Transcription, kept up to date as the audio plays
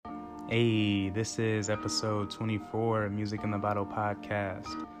Hey, this is episode 24 of Music in the Bottle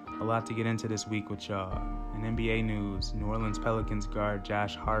podcast. A lot to get into this week with y'all. In NBA news, New Orleans Pelicans guard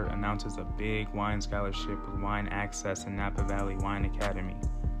Josh Hart announces a big wine scholarship with wine access in Napa Valley Wine Academy.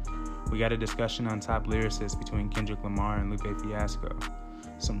 We got a discussion on top lyricists between Kendrick Lamar and Lupe Fiasco.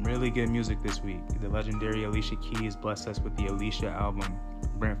 Some really good music this week. The legendary Alicia Keys blessed us with the Alicia album.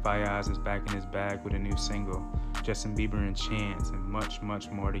 Brent Faiyaz is back in his bag with a new single. Justin Bieber and Chance, and much, much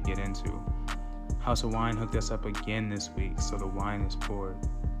more to get into. House of Wine hooked us up again this week, so the wine is poured.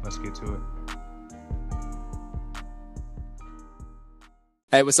 Let's get to it.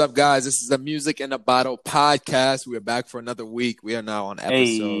 Hey, what's up, guys? This is the Music in a Bottle podcast. We are back for another week. We are now on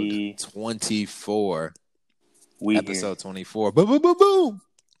episode 24. Episode 24. Boom, boom, boom, boom.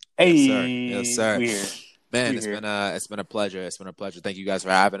 Hey, yes, sir. Yes, sir. Man, it's been a pleasure. It's been a pleasure. Thank you guys for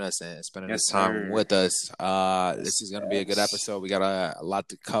having us and spending this time with us. This is gonna be a good episode. We got a lot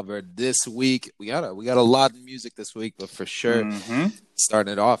to cover this week. We got a lot of music this week, but for sure,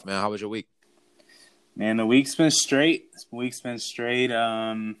 starting it off, man. How was your week? Man, the week's been straight.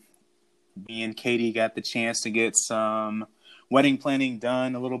 Me and Katie got the chance to get some wedding planning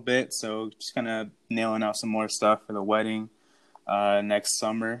done a little bit, so just kind of nailing out some more stuff for the wedding next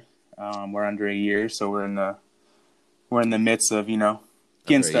summer. We're under a year, so we're in the midst of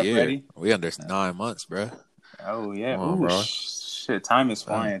getting stuff ready. We under 9 months, bro. Oh yeah, on, bro. Shit, time is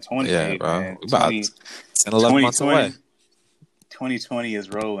flying. 28, bro. Man. About 11 months away. 2020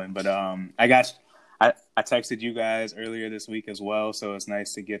 is rolling, but I texted you guys earlier this week as well, so it's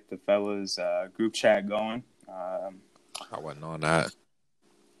nice to get the fellas group chat going. I wasn't on that.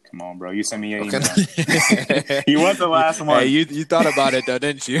 Come on, bro. You sent me an email. You want the last one. Hey, you thought about it, though,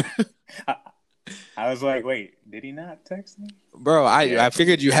 didn't you? I was like, wait, did he not text me? Bro, I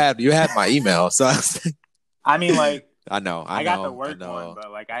figured you had my email. So I mean, like, I know. I got the work one, but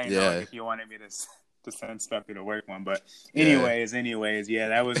like, I didn't know if you wanted me to send stuff to the work one. But anyways, yeah,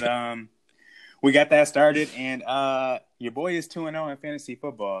 that was we got that started, and your boy is 2-0 in fantasy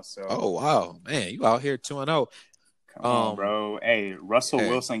football. So oh wow, man, you out here 2-0. Come on, bro. Hey, Russell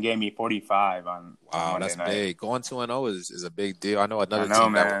Wilson gave me 45 on wow, Monday that's night. big. Going 2-0 is a big deal. I know another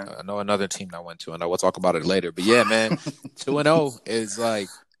team that went 2-0. We'll talk about it later. But yeah, man, 2-0 is like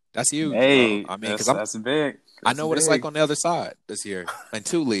that's huge. Hey, bro. I mean, that's big. I know what it's like on the other side this year in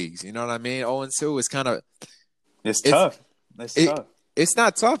two leagues. You know what I mean? 0-2 is kind of it's tough. It's tough. It's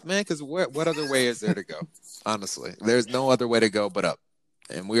not tough, man. Because what other way is there to go? Honestly, there's no other way to go but up.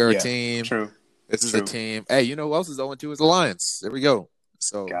 And we are a team. True. This is a team. Hey, you know who else is 0-2 is the Lions. There we go.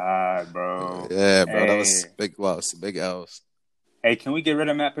 So God, bro. Yeah, bro. Hey. That was big loss. Big L's. Hey, can we get rid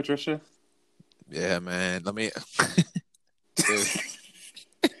of Matt Patricia? Yeah, man. Let me.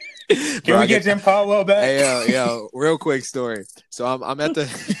 Can we get Jim Caldwell back? Hey, yo, real quick story. So I'm at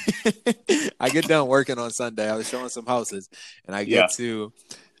the. I get done working on Sunday. I was showing some houses, and I get to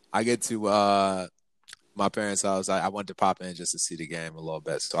my parents' house. I wanted to pop in just to see the game a little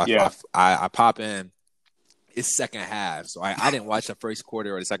bit. So I pop in. It's second half, so I didn't watch the first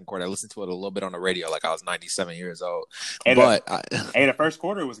quarter or the second quarter. I listened to it a little bit on the radio, like I was 97 years old. Hey, the first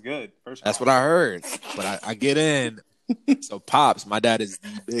quarter was good. That's what I heard. But I get in. So Pops, my dad is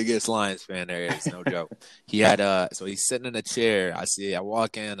the biggest Lions fan there is, no joke. He had so he's sitting in a chair. I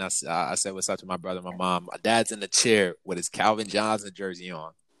walk in. I said what's up to my brother, and my mom. My dad's in the chair with his Calvin Johnson jersey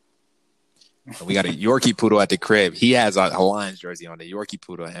on. And we got a Yorkie Poodle at the crib. He has a Lions jersey on, the Yorkie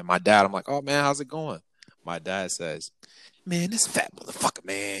Poodle. And my dad, I'm like, oh, man, how's it going? My dad says, man, this fat motherfucker,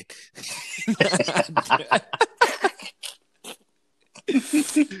 man.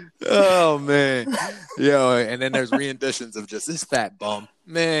 Oh, man. Yo, and then there's renditions of just this fat bum.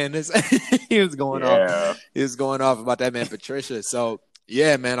 Man, he was going off. He was going off about that man, Patricia. So,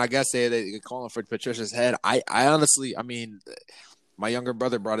 yeah, man, I guess they calling for Patricia's head. I honestly, I mean – my younger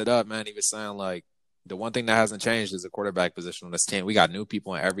brother brought it up, man. He was saying, like, the one thing that hasn't changed is the quarterback position on this team. We got new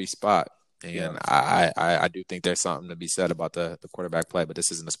people in every spot. And I do think there's something to be said about the quarterback play, but this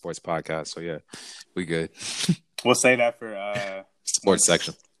isn't a sports podcast. So, yeah, we good. We'll say that for sports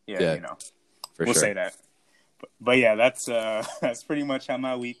section. Yeah. We'll say that. But yeah, that's pretty much how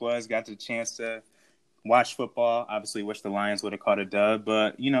my week was. Got the chance to watch football. Obviously, wish the Lions would have caught a dub,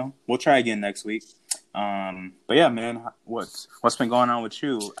 but, we'll try again next week. But yeah, man, what's been going on with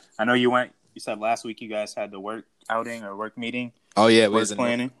you? I know you said last week you guys had the work outing or work meeting. Oh yeah, we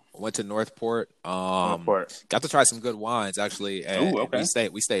went to Northport. Got to try some good wines actually. And okay.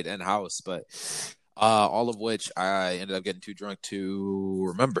 we stayed in house, but All of which I ended up getting too drunk to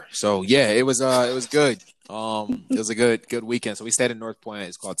remember. So yeah, it was good. It was a good weekend. So we stayed in North Point.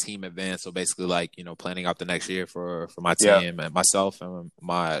 It's called Team Advance. So basically, like, planning out the next year for my team and myself and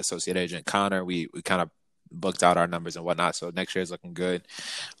my associate agent Connor. We kind of booked out our numbers and whatnot. So next year is looking good.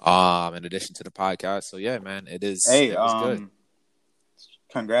 In addition to the podcast. So yeah, man, it was good.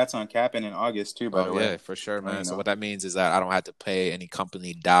 Congrats on capping in August too, by the way. Yeah, for sure, man. So what that means is that I don't have to pay any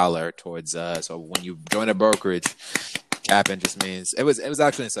company dollar towards so when you join a brokerage, capping just means it was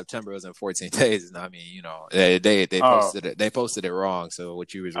actually in September. It was in 14 days. And I mean, they posted it wrong. So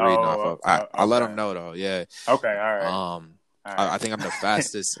what you was reading off of, I let them know though. Yeah. Okay. All right. All right. I think I'm the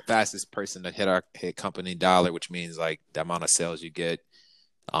fastest person to hit company dollar, which means like the amount of sales you get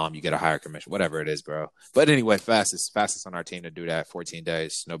a higher commission, whatever it is, bro. But anyway, fastest on our team to do that. 14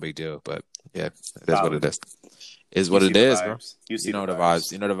 days, no big deal. But yeah, it is what it is. Is what it is, bro. You know the vibes.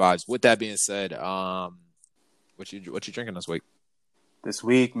 You know the vibes. With that being said, what you drinking this week? This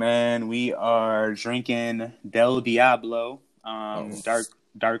week, man, we are drinking Del Diablo, dark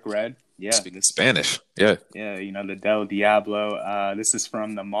red. Yeah, speaking Spanish. Yeah, yeah. The Del Diablo. This is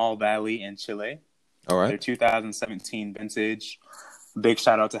from the Mall Valley in Chile. All right. Their 2017 vintage. Big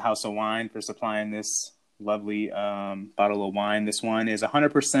shout out to House of Wine for supplying this lovely bottle of wine. This one is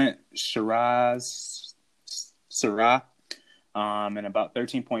 100% Shiraz Syrah and about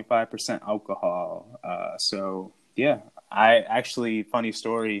 13.5% alcohol. So, yeah, funny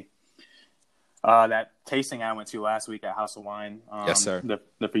story, that tasting I went to last week at House of Wine. Yes, sir. The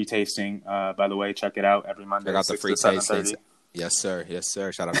free tasting, by the way, check it out every Monday. I got the free tasting. Yes, sir.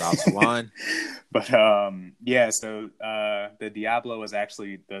 Shout out to House of Wine. But so the Diablo was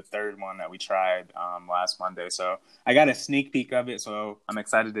actually the third one that we tried last Monday. So I got a sneak peek of it. So I'm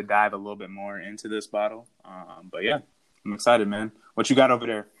excited to dive a little bit more into this bottle. But yeah, I'm excited, man. What you got over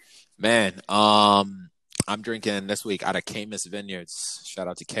there? Man, I'm drinking this week out of Camus Vineyards. Shout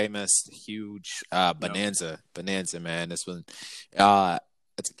out to Camus. Huge Bonanza, man. This one,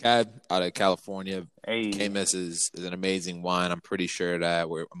 it's a cab out of California. Hey. Camus is an amazing wine. I'm pretty sure that I'm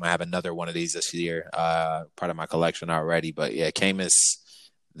going to have another one of these this year, part of my collection already. But yeah, Camus,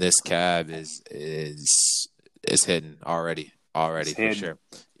 this cab is hidden already for sure.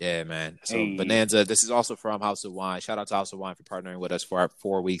 Yeah, man. So Bonanza, this is also from House of Wine. Shout out to House of Wine for partnering with us for our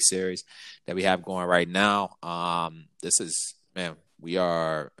 4-week series that we have going right now. This is, man, we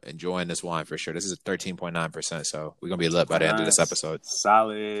are enjoying this wine for sure. This is a 13.9%, so we're going to be lit by the end of this episode.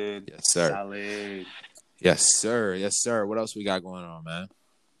 Solid. Yes, sir. Solid. Yes, sir. Yes, sir. What else we got going on, man?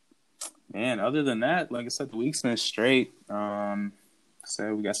 Man, other than that, like I said, the week's been straight. So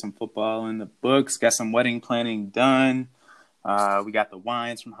we got some football in the books, got some wedding planning done. We got the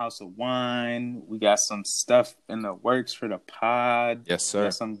wines from House of Wine. We got some stuff in the works for the pod. Yes, sir.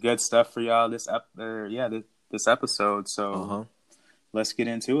 Got some good stuff for y'all this episode. So let's get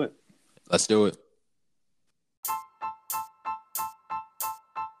into it. Let's do it.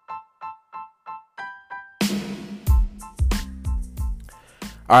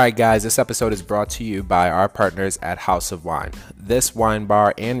 All right, guys, this episode is brought to you by our partners at House of Wine. This wine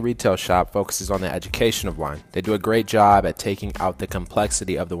bar and retail shop focuses on the education of wine. They do a great job at taking out the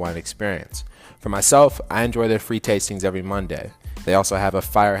complexity of the wine experience. For myself, I enjoy their free tastings every Monday. They also have a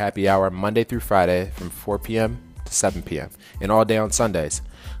fire happy hour Monday through Friday from 4 p.m. to 7 p.m. and all day on Sundays.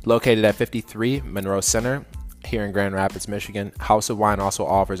 Located at 53 Monroe Center here in Grand Rapids, Michigan, House of Wine also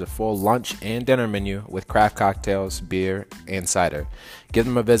offers a full lunch and dinner menu with craft cocktails, beer, and cider. Give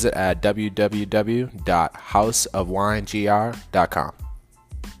them a visit at www.houseofwinegr.com.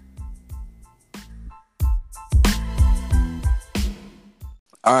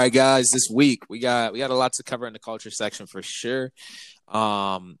 All right, guys, this week we got a lot to cover in the culture section for sure. We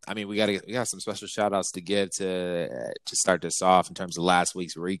got some special shout outs to give to start this off in terms of last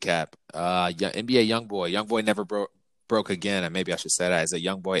week's recap. NBA YoungBoy never broke again, and maybe I should say that as a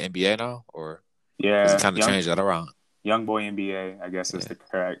YoungBoy NBA now, or yeah, kind of change that around. YoungBoy NBA, I guess is the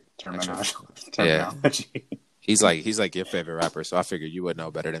correct terminology. Yeah. He's like your favorite rapper, so I figured you would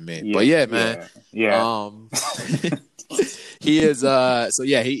know better than me. Yeah, but yeah, man. Yeah. He is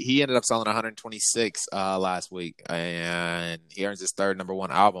he ended up selling 126 last week, and he earns his third number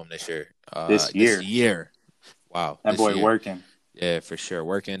one album this year. This year. Wow. That boy working. Yeah, for sure.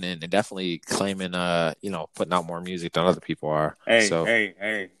 Working and definitely claiming putting out more music than other people are.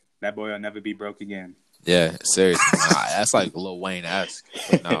 Hey. That boy will never be broke again. Yeah, seriously. That's like Lil Wayne-esque,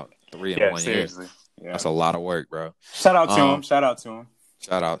 putting out 3 in 1 year. Yeah. That's a lot of work, bro. Shout out to him. Shout out to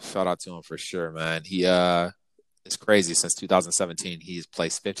him for sure, man. He it's crazy. Since 2017, he's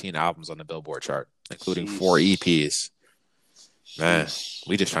placed 15 albums on the Billboard chart, including 4 EPs. Man,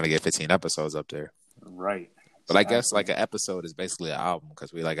 we just trying to get 15 episodes up there. right. But I guess like an episode is basically an album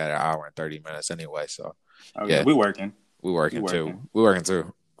because we like got an hour and 30 minutes anyway. So yeah, we working. We working too. We working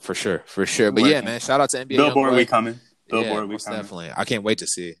too. For sure. But yeah, man, shout out to NBA Billboard, Youngboy. we coming. Billboard, we coming. Definitely. I can't wait to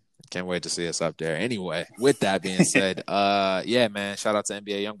see. Can't wait to see us up there. Anyway, with that being said, yeah, man, shout out to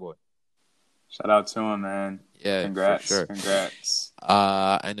NBA Youngboy. Shout out to him, man. Yeah, congrats. For sure. Congrats.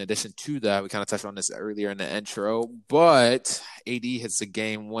 In addition to that, we kind of touched on this earlier in the intro, but AD hits a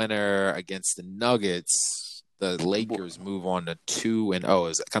game winner against the Nuggets. The Lakers move on to 2-0.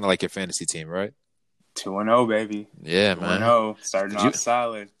 Is kind of like your fantasy team, right? 2-0, baby. Yeah, man. 2-0. Starting off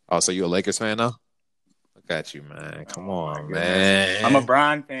solid. Oh, so you a Lakers fan now? Look at you, man. Come on, man. I'm a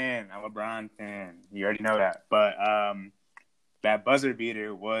Bron fan. You already know that. But that buzzer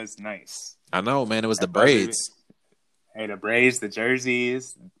beater was nice. I know, man. It was the braids. Hey, the braids, the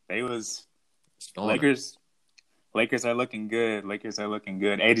jerseys. They was Lakers. Lakers are looking good.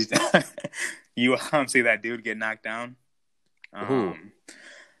 You see that dude get knocked down?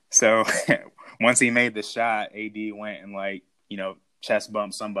 So once he made the shot, AD went and chest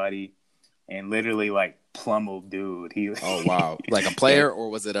bumped somebody and literally plummeled dude. Oh wow. Like a player or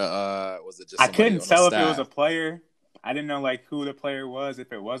was it just I couldn't tell if it was a player. I didn't know who the player was,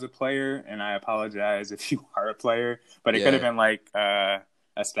 if it was a player, and I apologize if you are a player. But it could have been a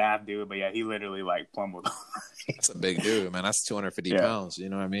staff dude. But yeah, he literally pummeled. That's a big dude, man. That's 250 pounds. You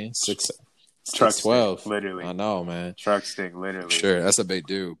know what I mean? 6'12", literally. I know, man. Truck stick, literally. Sure, that's a big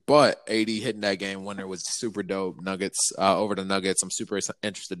dude. But AD hitting that game winner was super dope. Nuggets over the Nuggets. I'm super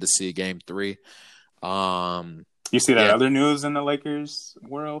interested to see Game 3. You see that other news in the Lakers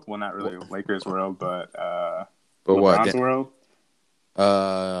world? Well, not really Lakers world, but LeBron's world.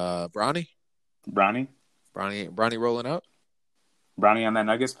 Bronny rolling up. Bronny on that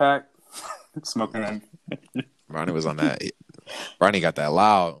Nuggets pack, smoking. Bronny was on that. Bronny got that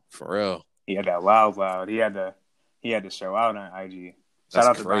loud for real. He had that loud. He had to show out on IG. Shout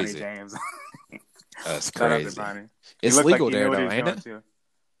out to Bronny James. That's crazy. Shout out to Bronny. It's legal there though, ain't it?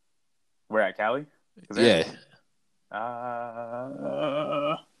 We're at Cali. Yeah.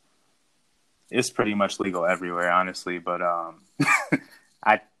 It's pretty much legal everywhere, honestly. But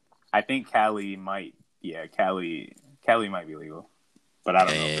I think Cali might. Yeah, Cali might be legal. But I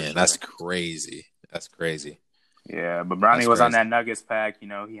don't know. Man, that's crazy. That's crazy. Yeah, but Bronny was on that Nuggets pack.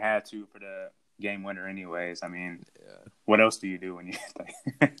 He had to for the game winner anyways. I mean, what else do you do when you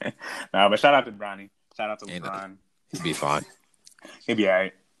No, but shout out to Bronny. Shout out to LeBron. He'll be fine. He'll be all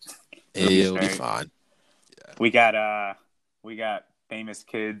right. He'll be fine. Yeah. We got famous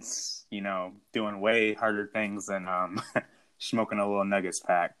kids, doing way harder things than smoking a little Nuggets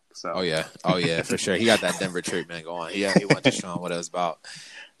pack. So. Oh yeah, for sure. He got that Denver treatment going. He went to show him what it was about.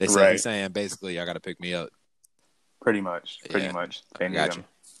 He's saying basically, y'all got to pick me up. Pretty much. They need him.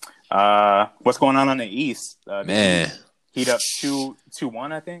 What's going on the East? Man, heat up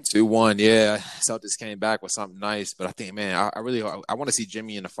 2-1, I think. 2-1, yeah. Celtics came back with something nice, but I think, man, I really want to see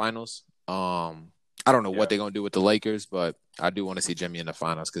Jimmy in the finals. I don't know what they're gonna do with the Lakers, but I do want to see Jimmy in the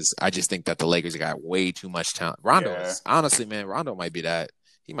finals because I just think that the Lakers got way too much talent. Rondo is honestly, man, Rondo might be that.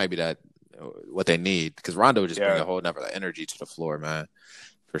 He might be that what they need because Rondo would just bring a whole nother energy to the floor, man,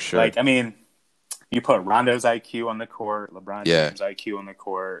 for sure. You put Rondo's IQ on the court, LeBron James' IQ on the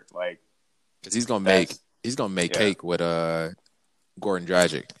court, because he's gonna make cake with Gordon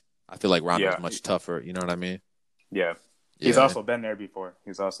Dragic. I feel like Rondo's much tougher. You know what I mean? Yeah. He's also been there before.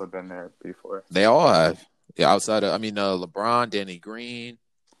 They all have. Yeah, outside of LeBron, Danny Green,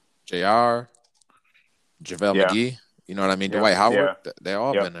 JR, JaVale McGee. You know what I mean? Dwight Howard. They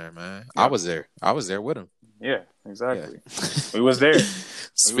all been there, man. I was there with him. Yeah, exactly. We was there.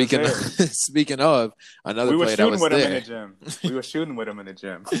 Speaking of another player that was there. We were shooting with him in the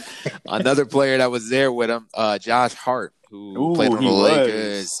gym. Another player that was there with him, Josh Hart, who played for the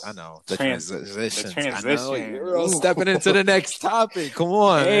Lakers. I know the transition. I know. Euro stepping into the next topic. Come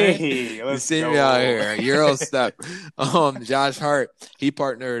on, man. You see me out here. Euro step. Josh Hart. He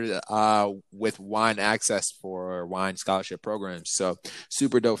partnered with Wine Access for wine scholarship programs. So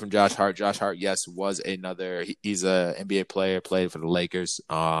super dope from Josh Hart. Josh Hart, yes, was another. He's a NBA player. Played for the Lakers.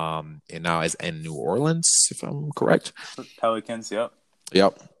 And now is in New Orleans, if I'm correct. Pelicans. Yep.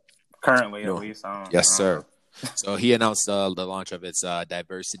 Currently, at least. Yes, sir. So he announced the launch of its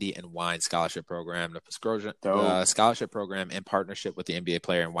Diversity and Wine Scholarship Program. The scholarship program, in partnership with the NBA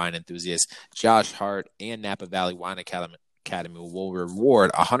player and wine enthusiast Josh Hart and Napa Valley Wine Academy, will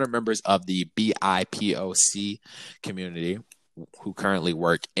reward 100 members of the BIPOC community who currently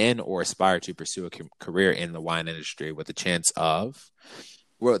work in or aspire to pursue a career in the wine industry with the chance to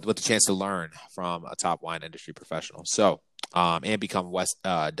learn from a top wine industry professional. So, and become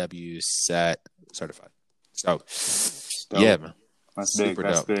WSET certified. So, Dope. yeah, man. That's Super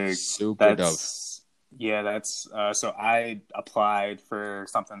big. dope. That's big. Super dope. Yeah, that's so I applied for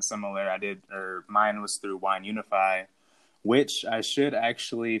something similar. Mine was through Wine Unify, which I should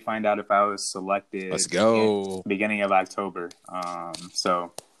actually find out if I was selected. Let's go. Beginning of October.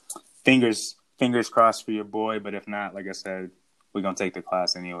 So fingers crossed for your boy, but if not, like I said, we're gonna take the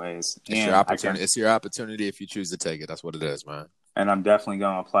class anyways. It's your opportunity. It's your opportunity if you choose to take it. That's what it is, man. And I'm definitely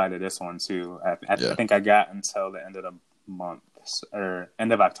gonna apply to this one too. I think I got until the end of the month or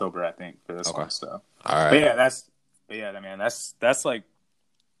end of October, I think, for this one. So, all right. But yeah, man, that's like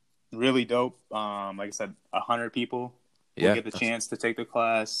really dope. Like I said, 100 people will get the chance to take the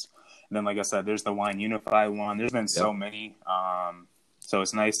class. And then, like I said, there's the Wine Unify one. There's been so many. So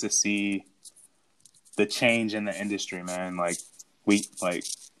it's nice to see the change in the industry, man. We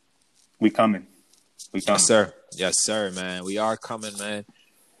coming. Yes, sir, man. We are coming, man.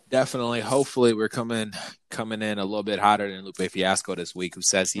 Definitely. Hopefully, we're coming in a little bit hotter than Lupe Fiasco this week, who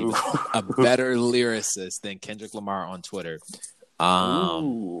says he's a better lyricist than Kendrick Lamar on Twitter. I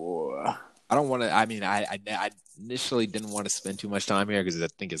don't want to. I mean, I initially didn't want to spend too much time here because I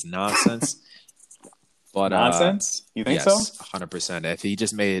think it's nonsense. But nonsense? You think so? 100%. If he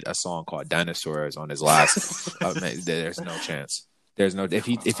just made a song called "Dinosaurs" on his last, there's no chance. There's no. If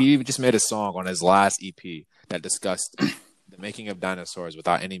he just made a song on his last EP that discussed the making of dinosaurs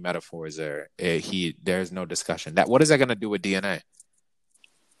without any metaphors there's no discussion. What is that going to do with DNA?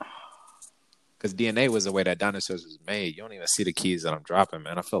 Because DNA was the way that dinosaurs was made. You don't even see the keys that I'm dropping,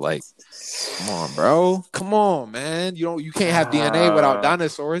 man. I feel like, come on, bro. Come on, man. You can't have DNA without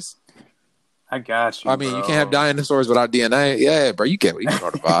dinosaurs. I got you. I mean, bro. You can't have dinosaurs without DNA. Yeah, bro. You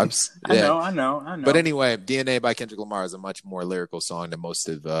know the vibes. Yeah. I know. But anyway, DNA by Kendrick Lamar is a much more lyrical song than most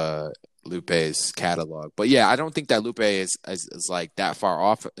of Lupe's catalog. But yeah, I don't think that Lupe is like that far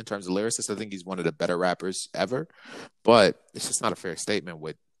off in terms of lyricists. I think he's one of the better rappers ever. But it's just not a fair statement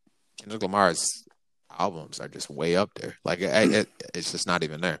with Kendrick Lamar's albums are just way up there. Like it's just not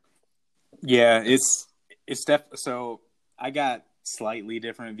even there. Yeah, it's definitely. So I got slightly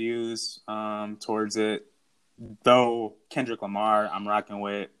different views towards it. Though Kendrick Lamar, I'm rocking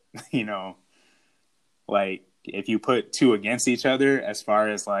with, like if you put two against each other as far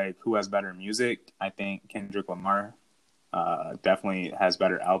as like who has better music, I think Kendrick Lamar definitely has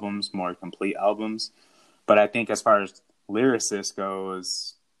better albums, more complete albums. But I think as far as lyricist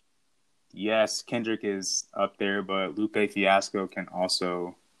goes, yes, Kendrick is up there, but Lupe Fiasco can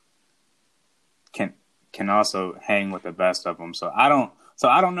also hang with the best of them. So I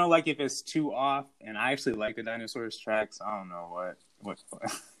don't know, like if it's too off. And I actually like the Dinosaurs tracks. I don't know what.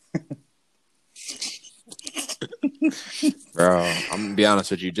 Bro, I'm gonna be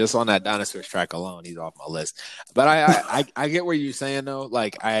honest with you. Just on that Dinosaurs track alone, he's off my list. But I get what you're saying though.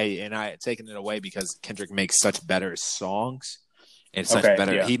 Like I taking it away because Kendrick makes such better songs and such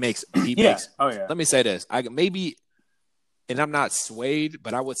better. Yeah. He makes. Oh yeah. Let me say this. And I'm not swayed,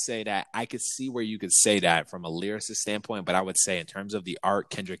 but I would say that I could see where you could say that from a lyricist standpoint. But I would say in terms of the art,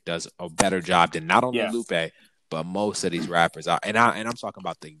 Kendrick does a better job than not only Lupe, but most of these rappers. And I'm talking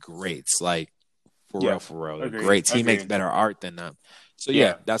about the greats, like for real, the greats. He makes better art than them. So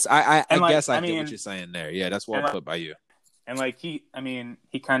that's I guess I get what you're saying there. Yeah, that's well put by you. And like he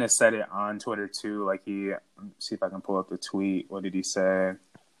kind of said it on Twitter too. Like let me see if I can pull up the tweet. What did he say?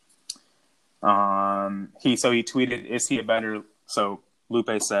 He tweeted, is he a better, so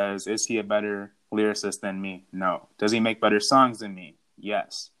Lupe says, is he a better lyricist than me? No. Does he make better songs than me?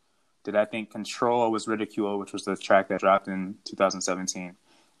 Yes. Did I think Control was ridicule, which was the track that dropped in 2017?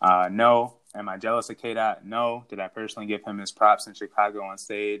 No. Am I jealous of K-Dot? No. Did I personally give him his props in Chicago on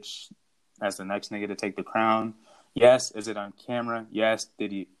stage as the next nigga to take the crown? Yes. Is it on camera? Yes.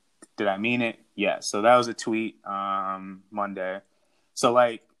 Did I mean it? Yes. So that was a tweet Monday. So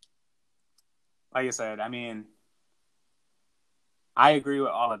like I said, I mean, I agree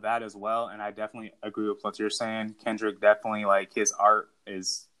with all of that as well, and I definitely agree with what you're saying. Kendrick definitely, like, his art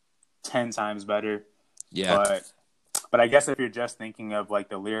is 10 times better. Yeah. But I guess if you're just thinking of, like,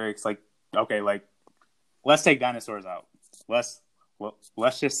 the lyrics, like, okay, like, let's take dinosaurs out. Let's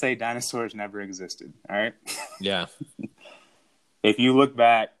just say dinosaurs never existed, all right? Yeah. If you look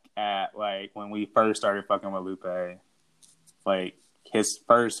back at, like, when we first started fucking with Lupe, like, his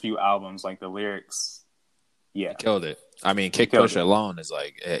first few albums, like the lyrics, he killed it. I mean, Kick Push alone is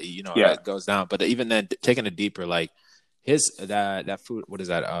like, that goes down. But even then, taking it deeper, like his that food. What is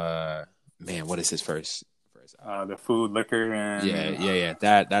that? Man, what is his first? The Food, Liquor, and yeah.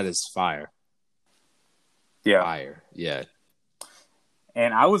 That is fire. Yeah, fire. Yeah.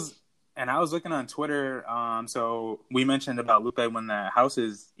 And I was And I was looking on Twitter. So we mentioned about Lupe when the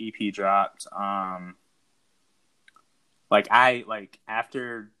Houses EP dropped.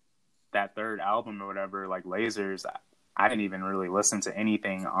 After that third album or whatever, like Lasers, I didn't even really listen to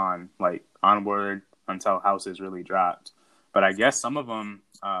anything on like Onward until Houses really dropped. But I guess some of them,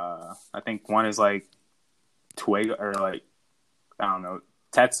 I think one is like Twig or like, I don't know,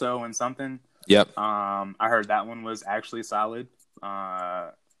 Tetsuo and something. Yep. I heard that one was actually solid.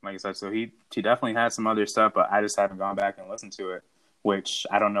 Like I said, so he definitely had some other stuff, but I just haven't gone back and listened to it, which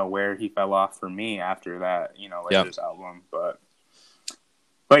I don't know where he fell off for me after that, Lasers album. But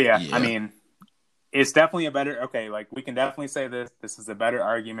yeah, I mean, it's definitely a better, like we can definitely say this is a better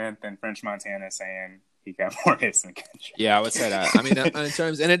argument than French Montana saying he got more hits than Kendrick. Yeah, I would say that. I mean, in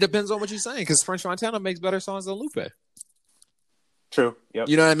terms, and it depends on what you're saying, because French Montana makes better songs than Lupe. True. Yep.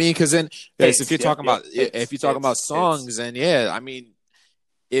 You know what I mean? Because then, if you're talking about songs, and I mean,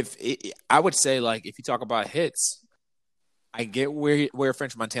 I would say, like, if you talk about hits, I get where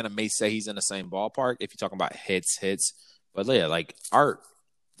French Montana may say he's in the same ballpark. If you're talking about hits, but yeah, like art,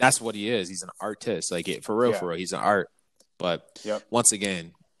 that's what he is. He's an artist, like for real, he's an art. But once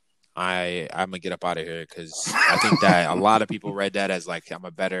again, I'm gonna get up out of here because I think that a lot of people read that as like I'm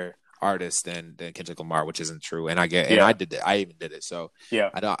a better artist than Kendrick Lamar, which isn't true. And I did it. I even did it. So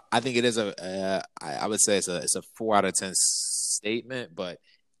I think it is I would say it's a 4 out of 10 statement. But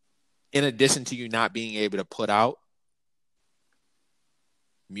in addition to you not being able to put out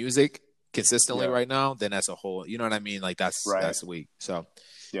music consistently right now, then that's a whole. You know what I mean? Like that's weak. So.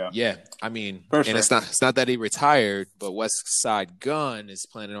 Yeah. I mean, and it's not that he retired, but West Side Gun is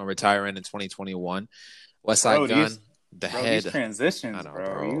planning on retiring in 2021. West Side Gun, head transitions.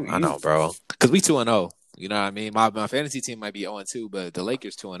 I know, bro. Because we 2-0. You know what I mean? My fantasy team might be 0-2, but the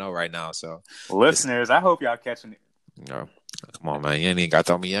Lakers 2-0 right now. So, listeners, I hope y'all catching it. No, come on, man. You ain't even got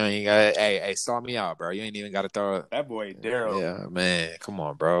to throw me. You ain't got. Hey, start me out, bro. You ain't even got to throw that boy Daryl. Yeah, man. Come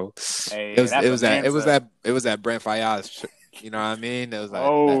on, bro. Hey, it was that Brent Faiyaz. You know what I mean? It was like,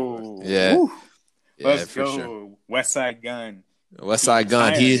 let's go. Sure. West Side Gun. West Side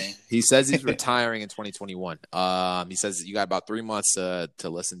Gun. He says he's retiring in 2021. He says you got about 3 months to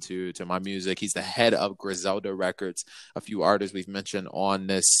listen to my music. He's the head of Griselda Records. A few artists we've mentioned on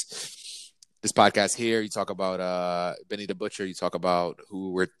this podcast here. You talk about Benny the Butcher. You talk about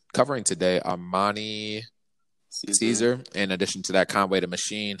who we're covering today, Armani Caesar. In addition to that, Conway the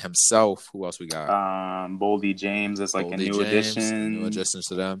Machine himself. Who else we got? Boldy James is like a new addition. New additions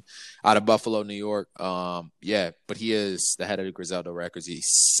to them. Out of Buffalo, New York. But he is the head of Griselda Records. He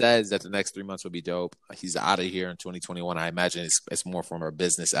says that the next 3 months will be dope. He's out of here in 2021. I imagine it's more from a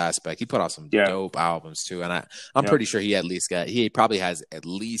business aspect. He put out some dope albums too, and I'm pretty sure he probably has at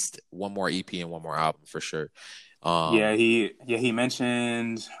least one more EP and one more album for sure. He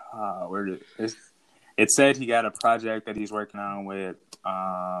mentioned it said he got a project that he's working on with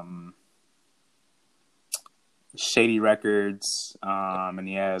Shady Records, and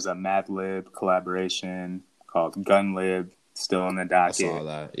he has a Madlib collaboration called Gunlib still in the docket. I saw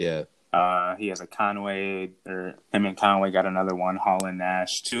that, he has a Conway, or him and Conway got another one, Hall and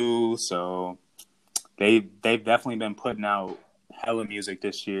Nash too. So they've definitely been putting out hella music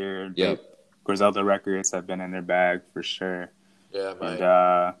this year. Griselda Records have been in their bag for sure. Yeah,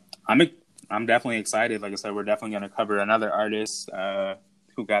 man. And I'm definitely excited. Like I said, we're definitely going to cover another artist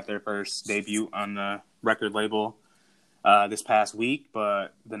who got their first debut on the record label this past week.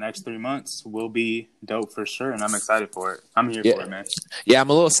 But the next 3 months will be dope for sure, and I'm excited for it. I'm here for it, man. Yeah, I'm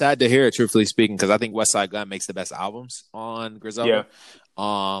a little sad to hear it, truthfully speaking, because I think West Side Gun makes the best albums on Griselda.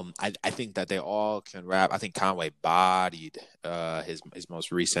 I think that they all can rap. I think Conway bodied his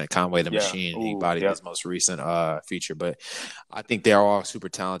most recent Conway the Machine. He bodied his most recent feature, but I think they're all super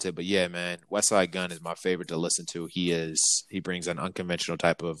talented. But yeah, man, West Side Gun is my favorite to listen to. He brings an unconventional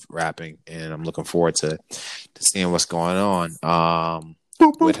type of rapping, and I'm looking forward to seeing what's going on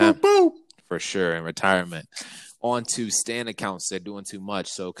with him for sure in retirement. On to Stan accounts, they're doing too much.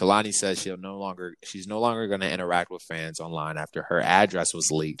 So Kalani says she's no longer going to interact with fans online after her address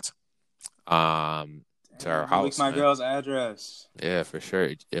was leaked. To her house. Leaked my girl's address. Yeah, for sure.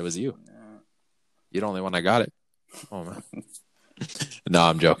 It was you. Yeah. You're the only one that got it. Oh man. No,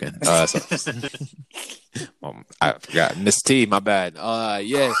 I'm joking. I forgot. Miss T, my bad.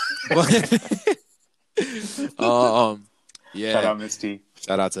 Yeah. Yeah. Shout out Miss T.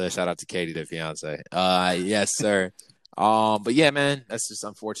 Shout out to Katie, the fiance. Yes, sir. But yeah, man, that's just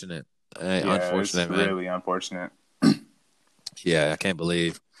unfortunate. Unfortunate, it's man. Really unfortunate. Yeah, I can't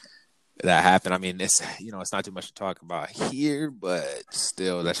believe that happened. I mean, it's not too much to talk about here, but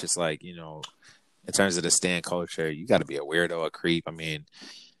still, that's just like, in terms of the stan culture, you got to be a weirdo, a creep. I mean,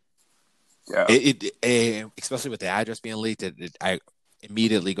 Yeah. Especially with the address being leaked, I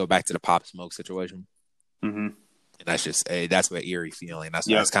immediately go back to the Pop Smoke situation. Mm-hmm. And that's just that's what eerie feeling.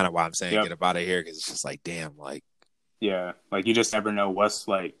 That's kind of why I'm saying get up out of here, because it's just like, damn, like, yeah, like you just never know what's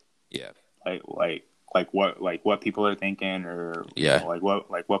like, like what people are thinking, or you know,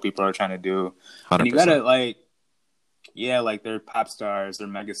 like what people are trying to do. 100%. And you gotta like they're pop stars, they're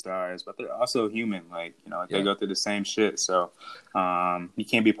mega stars, but they're also human. Like, you know, they go through the same shit. So you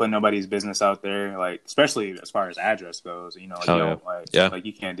can't be putting nobody's business out there, like, especially as far as address goes. You know, like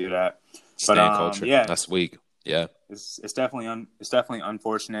you can't do that. Stay in culture. That's weak. Yeah, it's definitely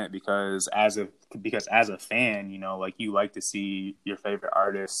unfortunate because as a fan, you know, like you like to see your favorite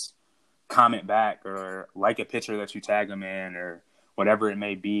artists comment back or like a picture that you tag them in or whatever it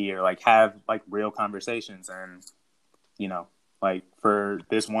may be, or like have like real conversations. And you know, like for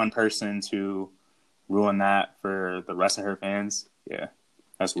this one person to ruin that for the rest of her fans,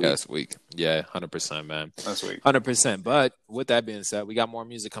 that's weak. Yeah, that's weak. Yeah, 100%, man. That's weak. 100%. But with that being said, we got more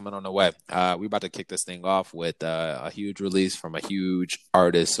music coming on the way. We about to kick this thing off with a huge release from a huge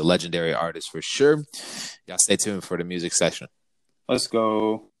artist, a legendary artist for sure. Y'all stay tuned for the music section. Let's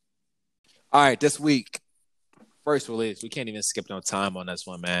go. All right, this week, first release. We can't even skip no time on this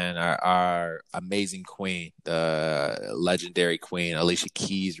one, man. Our amazing queen, the legendary queen, Alicia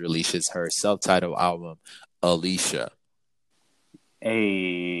Keys, releases her self-titled album, Alicia.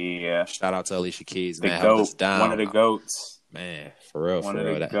 Hey, shout out to Alicia Keys, the man. Goat, one of the goats, man. For real, one of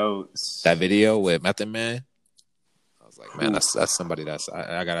the goats. That video with Method Man, I was like, man, that's somebody that's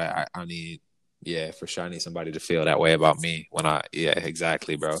I need. Yeah, for sure. I need somebody to feel that way about me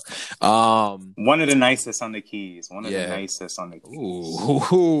exactly, bro. One of the nicest on the keys. One of the nicest on the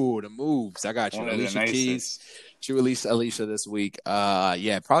keys. Ooh, the moves. I got you. Alicia Keys. She released Alicia this week.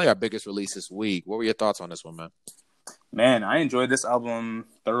 Probably our biggest release this week. What were your thoughts on this one, man? Man, I enjoyed this album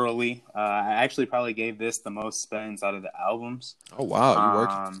thoroughly. I actually probably gave this the most spins out of the albums. Oh, wow. You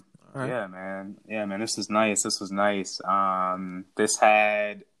working? Right. Yeah, man. This was nice. This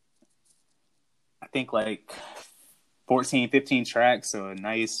had, I think, like 14, 15 tracks. So a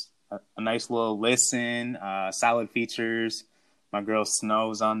nice little listen. Solid features. My girl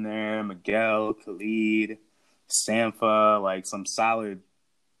Snow's on there. Miguel, Khalid, Sampha. Like some solid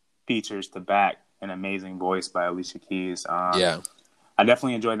features to back an amazing voice by Alicia Keys. I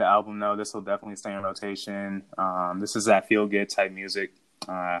definitely enjoyed the album, though. This will definitely stay in rotation. This is that feel-good type music.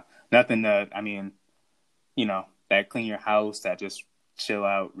 Nothing that, I mean, you know, that clean your house, that just chill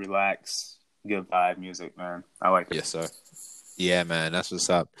out, relax, good vibe music, man. I like it. Yes, sir. Yeah, man, that's what's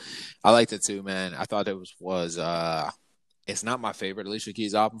up. I liked it, too, man. I thought it was it's not my favorite Alicia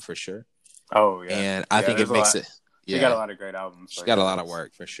Keys album, for sure. Oh, yeah. And I think it makes it. Yeah. She got a lot of great albums. She got a lot of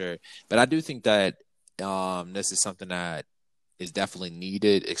work, for sure. But I do think that this is something that is definitely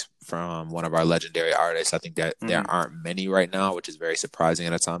needed from one of our legendary artists. I think that there aren't many right now, which is very surprising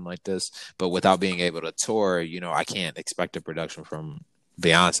at a time like this. But without being able to tour, you know, I can't expect a production from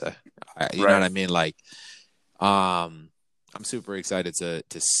Beyonce. You know what I mean? Like, I'm super excited to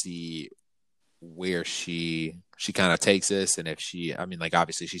see where she kind of takes this, and if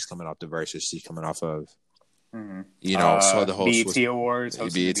obviously she's coming off the Versus, she's coming off of. You know, so the whole BET Awards,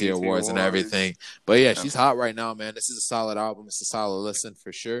 BET Awards and everything. But she's hot right now, man. This is a solid album. It's a solid listen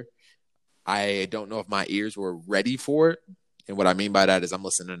for sure. I don't know if my ears were ready for it. And what I mean by that is I'm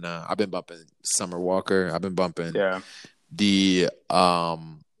listening to, I've been bumping Summer Walker. I've been bumping the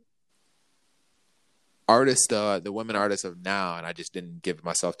artist, the women artists of now, and I just didn't give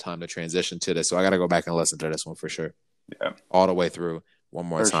myself time to transition to this. So I got to go back and listen to this one for sure. Yeah. All the way through. One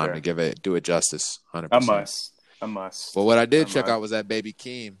more time to do it justice. 100%. A must. But what I did check out was that Baby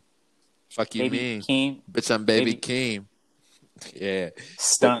Keem. Fuck you, Baby Keem. Bitch, I'm Baby Keem. Yeah.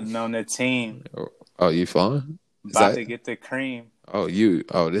 Stunting on the team. Oh, you fun? About to get the cream. Oh,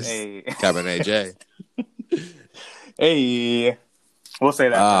 this Cabernet J. Hey. We'll say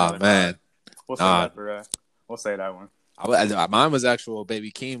that. Oh, man. We'll say that one. Mine was actual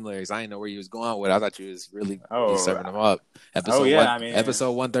Baby Keem lyrics. I didn't know where you was going with it. I thought you was really serving them up.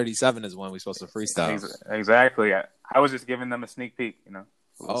 Episode 137 is when we supposed to freestyle. Exactly. I was just giving them a sneak peek, you know.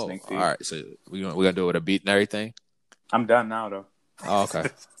 All right. So we're gonna do it with a beat and everything. I'm done now, though. Oh, okay.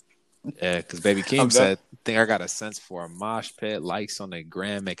 Yeah, because Baby Keem said, "Think I got a sense for a mosh pit. Likes on the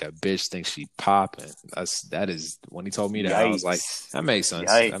gram make a bitch think she popping." That is when he told me that. Yikes. I was like, "That makes sense.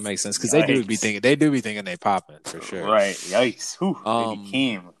 Yikes. That makes sense." Because they do be thinking they popping for sure. Right? Yikes! Baby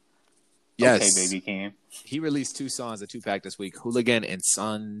Keem. Yes. Okay, Baby Keem. He released 2 songs, a 2-pack this week: "Hooligan" and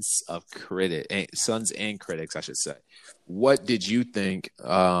Sons and Critics, I should say. What did you think?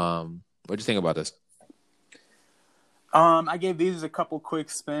 What did you think about this? I gave these a couple quick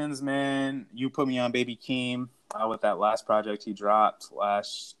spins, man. You put me on Baby Keem with that last project he dropped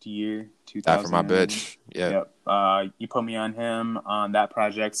last year, 2000. That for my bitch. Yeah. Yep. You put me on him on that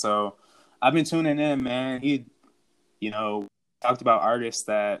project, so I've been tuning in, man. He, talked about artists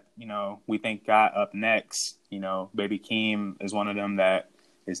that we think got up next. Baby Keem is one of them that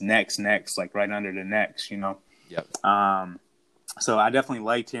is next, like right under the next. Yep. So I definitely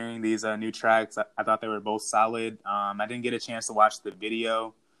liked hearing these new tracks. I thought they were both solid. I didn't get a chance to watch the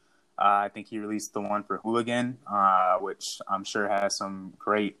video. I think he released the one for Hooligan, which I'm sure has some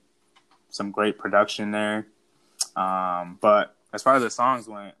great production there. But as far as the songs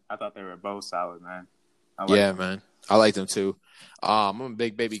went, I thought they were both solid, man. Man. I liked them too. I'm a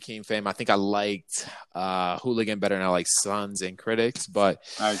big Baby Keem fan. I think I liked Hooligan better than I like Sons and Critics, but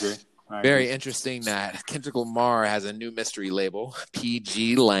I agree. Very interesting that Kendrick Lamar has a new mystery label,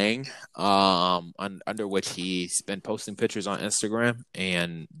 PG Lang, under which he's been posting pictures on Instagram,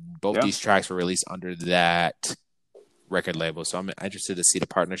 and both these tracks were released under that record label. So I'm interested to see the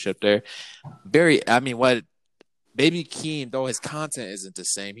partnership there. What Baby Keem, though his content isn't the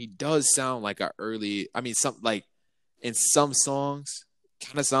same, he does sound like in some songs,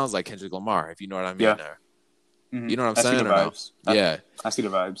 kind of sounds like Kendrick Lamar, if you know what I mean there. Mm-hmm. You know what I'm saying? I see the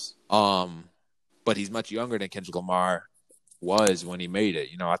vibes. But he's much younger than Kendrick Lamar was when he made it.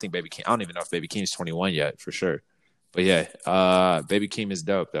 I think Baby Keem. I don't even know if Baby Keem's 21 yet, for sure. But Baby Keem is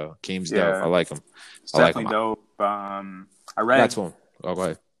dope though. Keem's dope. I like him. It's definitely dope. I read. That's one. Oh, go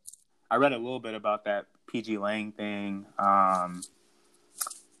ahead. I read a little bit about that PG Lang thing.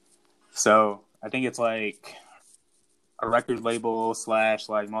 So I think it's like a record label /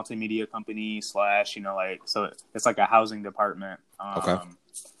 like multimedia company / so it's like a housing department. Okay.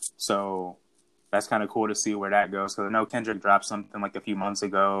 So that's kind of cool to see where that goes. So I know Kendrick dropped something like a few months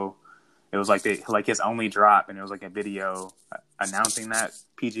ago. It was like his only drop, and it was like a video announcing that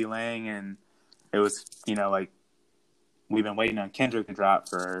PG Lang, and it was we've been waiting on Kendrick to drop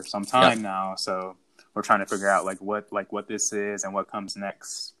for some time now. So we're trying to figure out what this is and what comes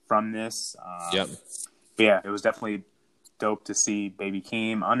next from this. But yeah, it was definitely dope to see Baby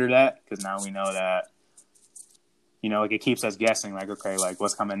Keem under that, because now we know that it keeps us guessing, okay,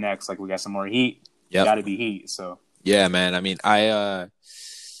 what's coming next. We got some more heat. Got to be heat. So yeah, man. I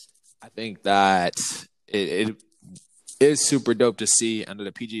think that it is super dope to see under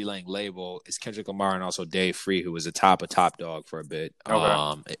the PG Lang label is Kendrick Lamar and also Dave Free, who was a Top Dog for a bit.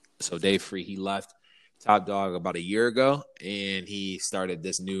 Okay. So Dave Free, he left Top Dog about a year ago, and he started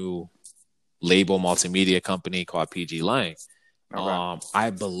this new label multimedia company called PG Lang. Okay. I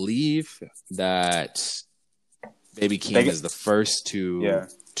believe that Baby Keem is the first to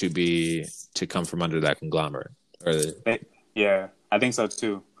come from under that conglomerate. I think so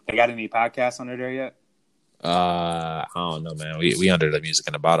too. They got any podcasts under there yet? I don't know, man. We under the Music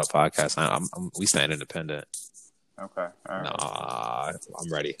in the Bottle podcast. We stand independent. Okay. All right. Nah,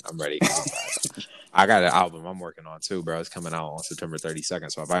 I'm ready. I got an album I'm working on too, bro. It's coming out on September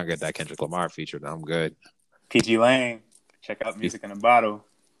 32nd. So if I can get that Kendrick Lamar feature, then I'm good. PG Lang, check out Music in a Bottle.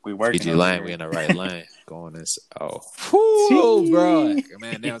 We working. PG Lang, we in the right lane. Going this. Oh, bro,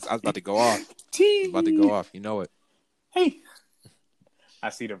 man, I was about to go off. You know it. Hey, I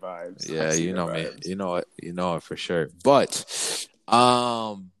see the vibes. Yeah, you know me. You know it. You know it for sure. But,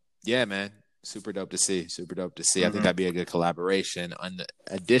 yeah, man. Super dope to see. Mm-hmm. I think that'd be a good collaboration. In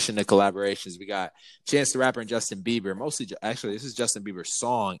addition to collaborations, we got Chance the Rapper and Justin Bieber. Actually, this is Justin Bieber's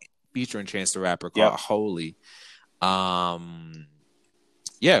song featuring Chance the Rapper called Holy.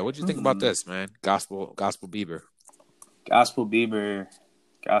 Yeah, what'd you think about this, man? Gospel Bieber. Gospel Bieber,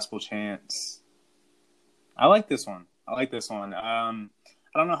 Gospel Chance. I like this one. I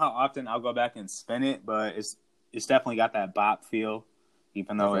don't know how often I'll go back and spin it, but it's definitely got that bop feel.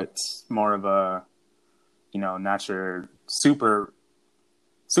 Even though it's more of a, not your super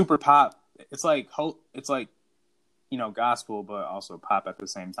pop. It's like gospel, but also pop at the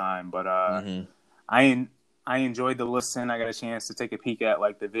same time. But I enjoyed the listen. I got a chance to take a peek at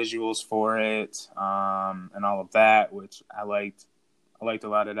the visuals for it, and all of that, which I liked. I liked a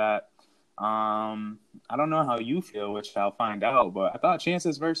lot of that. I don't know how you feel, which I'll find out. But I thought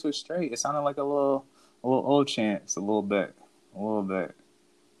Chance's verse was straight. It sounded like a little old Chance, a little bit.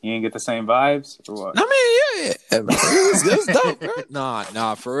 You didn't get the same vibes or what? I mean, yeah. It was dope, bro.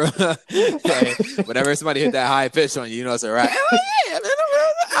 Nah, for real. Hey, whenever somebody hit that high pitch on you, it's all right. Yeah, man,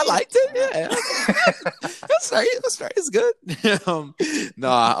 I liked it. Yeah, that's right. It's good.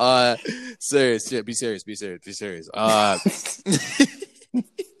 Serious. Shit, be serious.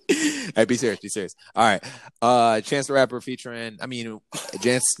 Hey, be serious. All right. Chance the Rapper featuring.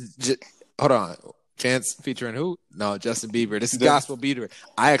 Hold on. Chance featuring who? No, Justin Bieber. This is Gospel Bieber.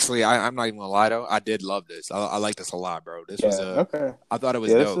 I'm not even gonna lie though. I did love this. I like this a lot, bro. This was okay. I thought it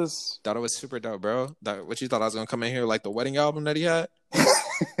was dope. Thought it was super dope, bro. What you thought I was gonna come in here like the wedding album that he had?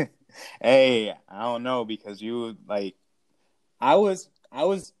 Hey, I don't know because you like. I was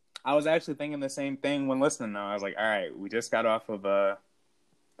actually thinking the same thing when listening. Though I was like, all right, we just got off of a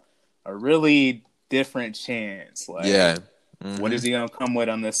really different Chance. Like, yeah. What is he gonna come with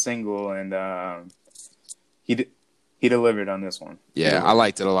on this single? And he delivered on this one. Yeah, I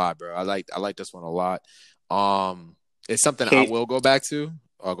liked it a lot, bro. I like this one a lot. It's something I will go back to.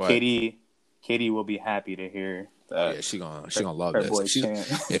 Oh, go ahead. Katie will be happy to hear that. Oh, yeah, she gonna love this.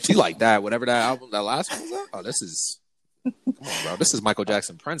 If she like that, whatever that album, that last one was at, oh, this is come on, bro. This is Michael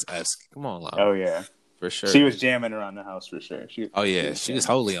Jackson Prince-esque. Come on, Lyle. Oh yeah. For sure. She was jamming around the house for sure. She was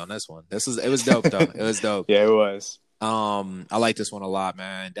holy on this one. It was dope though. It was dope. Yeah, it was. I like this one a lot,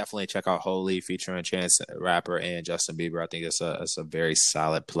 man. Definitely check out Holy featuring Chance the Rapper and Justin Bieber. I think it's a very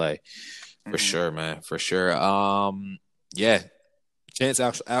solid play. For sure, man. For sure. Yeah.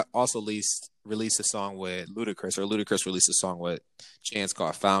 Chance also released a song with Ludacris, or Ludacris released a song with Chance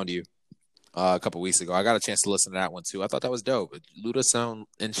called Found You a couple weeks ago. I got a chance to listen to that one too. I thought that was dope. Luda sound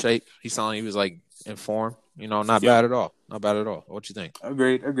in shape. He was like in form. Not bad at all. Not bad at all. What you think?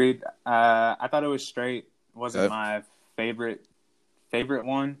 Agreed. I thought it was straight. Wasn't my favorite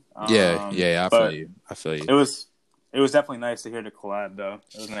one. Yeah. I feel you. It was definitely nice to hear the collab though.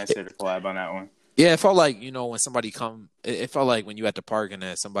 It was nice to hear the collab on that one. Yeah, it felt like, when somebody it felt like when you at the park and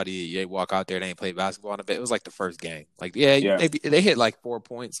then somebody walk out there, they ain't play basketball in a bit. It was like the first game. Like, they hit like 4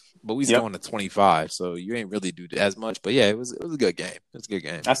 points, but we was going to 25, so you ain't really do as much. But yeah, it was a good game. It was a good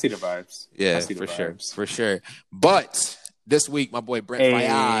game. I see the vibes. Yeah, for sure. But this week, my boy Brent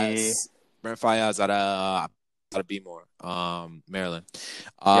Faiyaz out of Bmore, Maryland.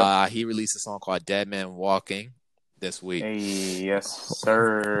 He released a song called Dead Man Walking this week. Hey, yes,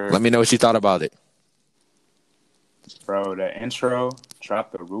 sir. Let me know what you thought about it. Bro, the intro,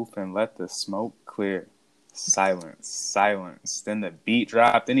 drop the roof and let the smoke clear. Silence. Then the beat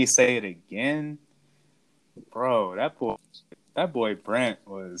dropped. Then he say it again. Bro, that boy Brent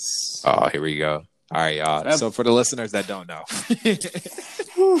was... Oh, here we go. All right, y'all. So for the listeners that don't know.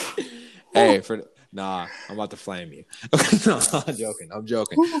 Nah, I'm about to flame you. No, I'm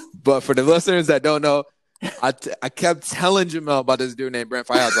joking. But for the listeners that don't know, I kept telling Jamel about this dude named Brent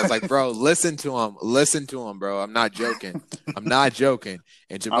Faiyaz. I was like, bro, listen to him, bro. I'm not joking. And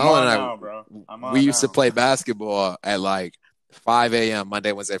Jamel and I, we used to play basketball at like 5 a.m.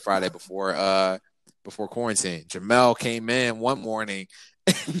 Monday, Wednesday, Friday before quarantine. Jamel came in one morning.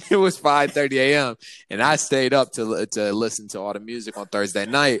 It was 5:30 a.m. and I stayed up to listen to all the music on Thursday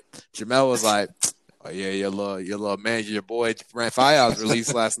night. Jamel was like, "Oh yeah, your little man, your boy Brent Faiyaz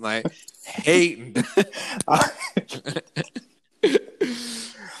released last night." Hating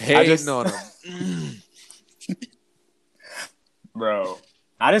on him. Bro,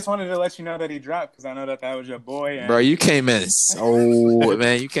 I just wanted to let you know that he dropped because I know that was your boy. And... Bro, you came in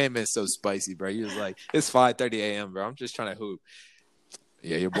so spicy, bro. You was like, it's 5:30 a.m., bro. I'm just trying to hoop.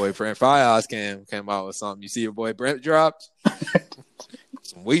 Yeah, your boy Brent Faiyaz came out with something. You see your boy Brent dropped?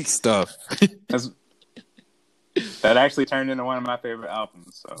 Some weak stuff. That actually turned into one of my favorite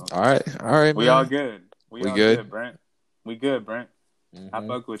albums. So all right, we man. all good. We all good, Brent. We good, Brent. Mm-hmm. I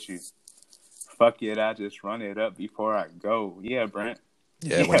fuck with you. Fuck it, I just run it up before I go. Yeah, Brent.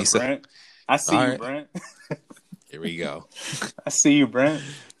 Yeah, when he Brent. I see you, Brent. Here we go. I see you, Brent.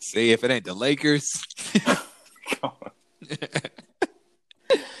 See if it ain't the Lakers.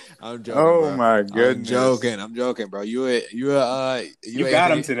 I'm joking. Oh bro. My goodness! I'm joking, bro. You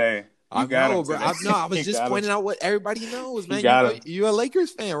got him today. I know, bro. I was just pointing out what everybody knows, man. You're a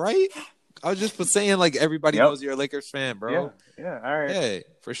Lakers fan, right? I was just saying, like, everybody knows you're a Lakers fan, bro. Yeah, all right. Yeah,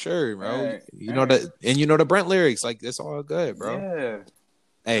 for sure, bro. Right. You know the Brent lyrics, like, it's all good, bro. Yeah.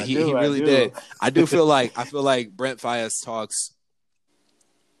 Hey, he really did. I feel like Brent Faiyaz talks.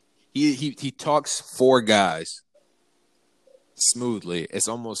 He talks for guys smoothly. It's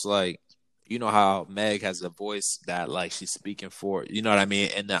almost like, you know how Meg has a voice that like she's speaking for, you know what I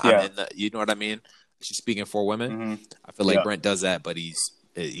mean? And you know what I mean? She's speaking for women. Mm-hmm. I feel like Brent does that, but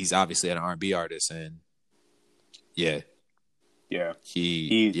he's obviously an R&B artist, and he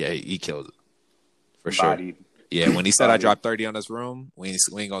killed it for sure. Yeah, when he said I dropped 30 on this room, we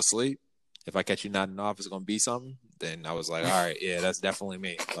ain't gonna sleep. If I catch you nodding off, it's gonna be something. Then I was like, all right, yeah, that's definitely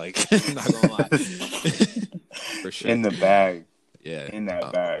me. Like, I'm not gonna lie, for sure. In the bag. Yeah, in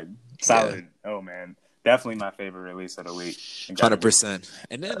that bag. Solid. Yeah. Oh man, definitely my favorite release of the week. 100%.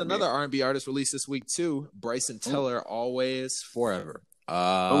 And then another R&B artist released this week too, Bryson Tiller, Always Forever.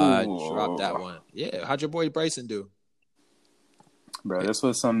 Dropped that one. Yeah, how'd your boy Bryson do? Bro, this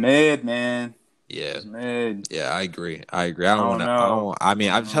was some mid, man. Yeah, mid. Yeah, I agree. I don't know. I mean,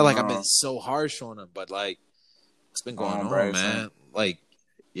 I feel like I've been so harsh on him, but like, what's been going on, Bryson, man? Like,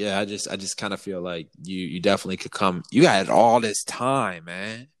 yeah, I just kind of feel like you definitely could come. You had all this time,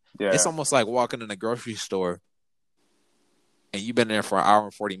 man. Yeah, it's almost like walking in a grocery store, and you've been there for an hour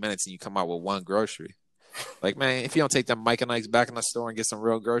and 40 minutes, and you come out with one grocery. Like, man, if you don't take them Mike and Ike's back in the store and get some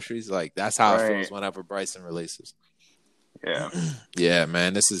real groceries, like that's how it feels whenever Bryson releases. Yeah. Yeah,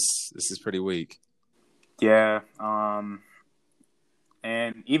 man, this is pretty weak. Yeah.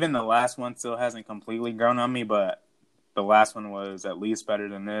 And even the last one still hasn't completely grown on me, but the last one was at least better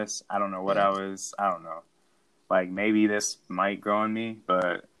than this. I don't know what I don't know. Like, maybe this might grow on me,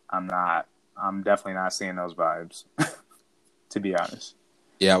 but I'm definitely not seeing those vibes, to be honest.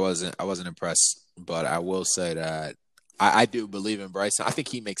 Yeah, I wasn't impressed, but I will say that I do believe in Bryson. I think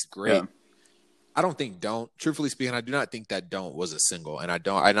he makes great. Yeah. I don't think truthfully speaking, I do not think that Don't was a single. And I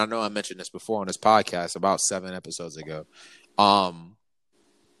know I mentioned this before on this podcast about 7 episodes ago. I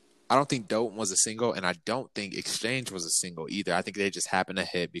don't think Don't was a single, and I don't think Exchange was a single either. I think they just happened to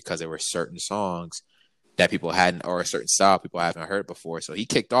hit because there were certain songs that people hadn't, or a certain style people haven't heard before. So he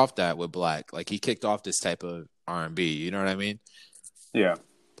kicked off that with Black. Like, he kicked off this type of R&B. You know what I mean? Yeah.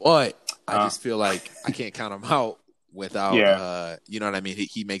 But I just feel like I can't count him out without, you know what I mean?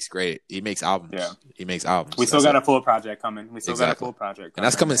 He makes albums. Yeah. He makes albums. We still got a full project coming. And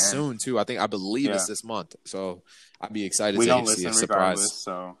that's coming soon, too. I believe it's this month. So I'd be excited to see a surprise.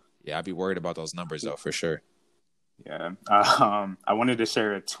 So. Yeah, I'd be worried about those numbers, though, for sure. Yeah. I wanted to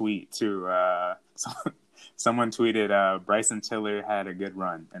share a tweet, too. Someone tweeted, Bryson Tiller had a good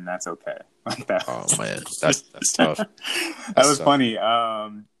run, and that's okay. Like that. Oh, man. That's tough. That was funny.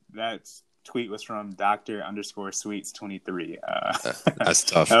 That tweet was from Dr_Sweets23. That's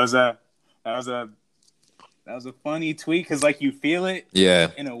tough. That was a funny tweet because, like, you feel it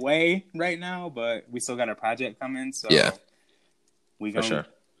in a way right now, but we still got a project coming. So we gonna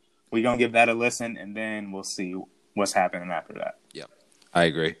give that a listen, and then we'll see what's happening after that. Yeah, I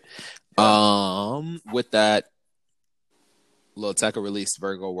agree. With that, Lil Tecca released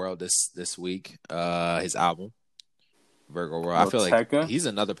Virgo World this week. His album Virgo World. I feel like he's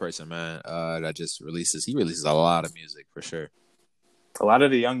another person, man. That just releases. He releases a lot of music for sure. A lot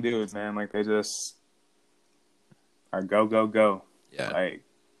of the young dudes, man, like they just are go. Yeah, like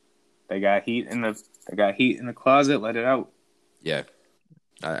they got heat in the closet. Let it out. Yeah,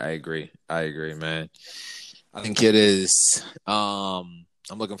 I agree. Man. I think it is.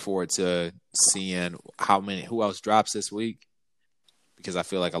 I'm looking forward to seeing who else drops this week, because I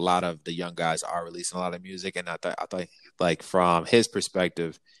feel like a lot of the young guys are releasing a lot of music, and I thought like from his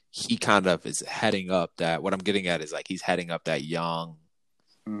perspective, he kind of is heading up that. What I'm getting at is like he's heading up that young,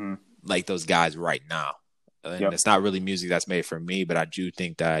 like those guys right now. And it's not really music that's made for me, but I do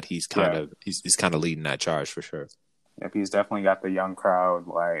think that he's kind of he's kind of leading that charge for sure. Yep, he's definitely got the young crowd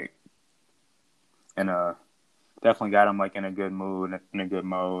like definitely got him like in a good mood, in a good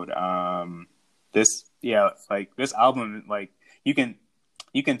mode. This album, like you can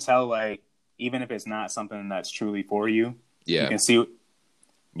tell, like even if it's not something that's truly for you, you can see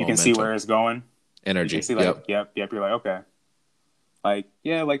where it's going. Energy. You can see like, yep. You're like, okay, like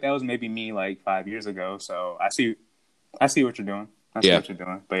like that was maybe me like 5 years ago. So I see what you're doing. I see what you're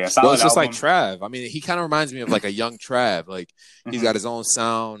doing. But solid it's just album. like Trav. I mean, he kind of reminds me of like a young Trav. Like he's got his own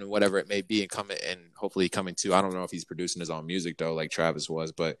sound and whatever it may be, and hopefully coming to. I don't know if he's producing his own music though, like Travis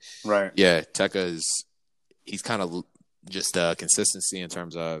was, but yeah, Tecca he's kind of just consistency in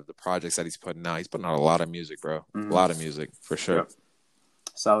terms of the projects that he's putting out. He's putting out a lot of music, bro. A lot of music for sure. Yep.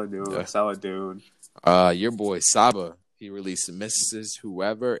 Solid dude. Your boy Saba. He released Mrs.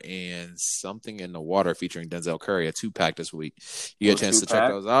 Whoever and Something in the Water featuring Denzel Curry, a 2-pack this week. You get a chance to check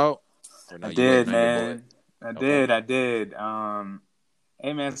those out? No, I did, man. I did.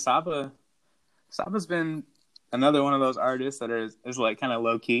 Hey, man, Saba's been another one of those artists that is like kind of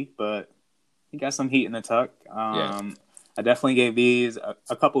low key, but he got some heat in the tuck. I definitely gave these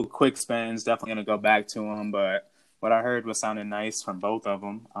a couple quick spins. Definitely gonna go back to them, but what I heard was sounding nice from both of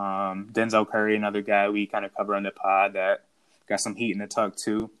them. Denzel Curry, another guy we kind of cover on the pod that got some heat in the tuck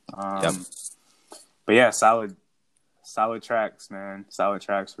too. But yeah, solid tracks, man. Solid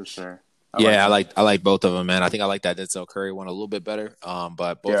tracks for sure. I like both of them, man. I think I like that Denzel Curry one a little bit better.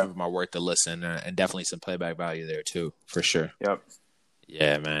 But both of them are worth the listen, and definitely some playback value there too, for sure. Yep.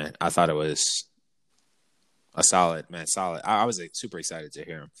 Yeah, man. I thought it was a solid. I was super excited to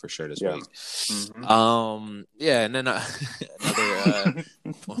hear him for sure this week. And then another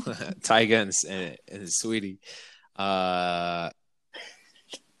Tyga and Sweetie.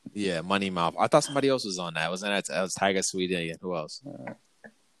 Yeah, Money Mouth. I thought somebody else was on that. Wasn't that was Tiger Sweetie? Who else?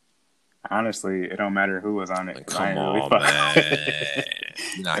 Honestly, it don't matter who was on it. Come on, man.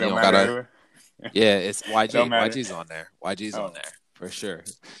 You It don't don't matter gotta. Yeah, it's YG. Don't matter. YG's on there. YG's on there for sure.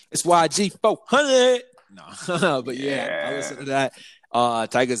 It's YG 400. No, but yeah, I listen to that.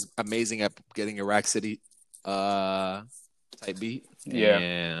 Tiger's amazing at getting a Rack City type beat. Yeah.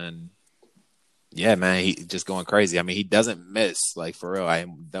 And yeah, man, he just going crazy. I mean, he doesn't miss, like, for real.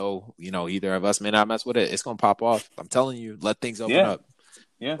 Though, either of us may not mess with it, it's gonna pop off. I'm telling you, let things open up.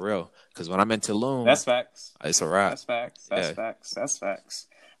 Yeah. For real. Because when I'm in Tulum, that's facts. It's a wrap. That's facts. That's facts.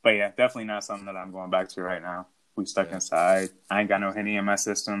 But yeah, definitely not something that I'm going back to right now. We stuck inside. I ain't got no Henny in my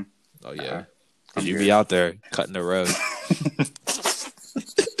system. Oh yeah. Cause you be out there cutting the road.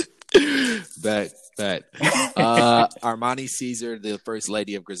 Bet. Armani Caesar, the first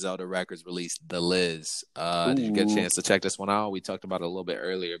lady of Griselda Records, released The Liz. Did you get a chance to check this one out? We talked about it a little bit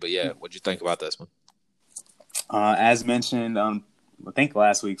earlier, but yeah, what'd you think about this one? As mentioned, I think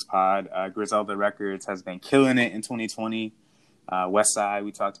last week's pod, Griselda Records has been killing it in 2020. Westside,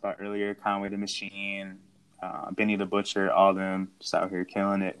 we talked about earlier, Conway the Machine, Benny the Butcher, all them just out here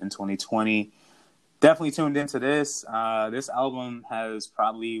killing it in 2020. Definitely tuned into this. This album has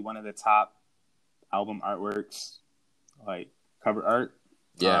probably one of the top album artworks, like cover art.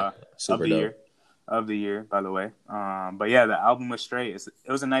 Super of the year, by the way. But yeah, the album was straight.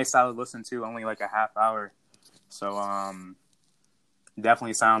 It was a nice, solid listen to, only like a half hour. So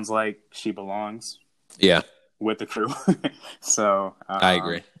definitely sounds like she belongs. Yeah, with the crew. So I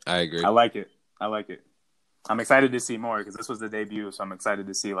agree. I like it. I'm excited to see more because this was the debut. So I'm excited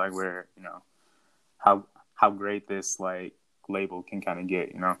to see like where how great this like label can kind of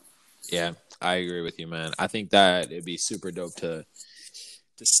get. Yeah, I agree with you, man. I think that it'd be super dope to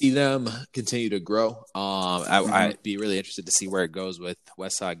see them continue to grow. I'd be really interested to see where it goes with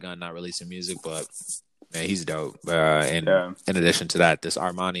Westside Gunn not releasing music, but man, he's dope. And in addition to that, this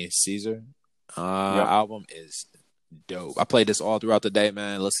Armani Caesar album is dope. I played this all throughout the day,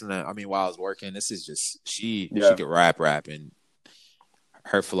 man. While I was working, this is just she could rap, and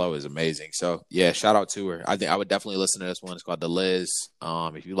her flow is amazing. So yeah, shout out to her. I think I would definitely listen to this one. It's called The Liz.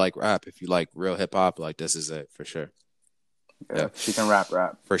 If you like rap, if you like real hip hop, like this is it for sure. Yeah, she can rap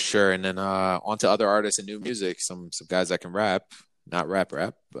for sure. And then on to other artists and new music. Some guys that can rap, not rap,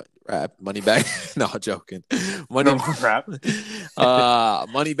 but rap. Moneybag. No, joking. Rap.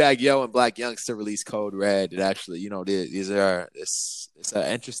 Moneybag Yo and Black Youngster released Code Red. It actually, it's an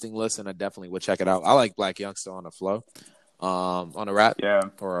interesting listen. I definitely would check it out. I like Black Youngster on the flow. On a rap,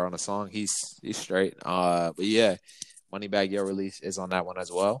 or on a song, he's straight. But yeah, Moneybag Yo release is on that one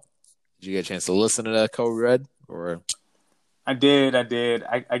as well. Did you get a chance to listen to that Code Red? Or I did. I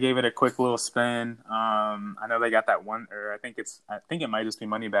gave it a quick little spin. I know they got that one, or I think it might just be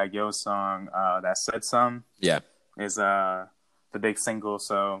Moneybag Yo's song. That Said Some. Yeah, is the big single.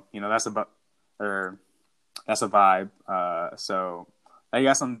 So that's a vibe. So they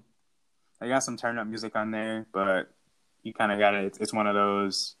got some turn up music on there, but you kind of got to. It's one of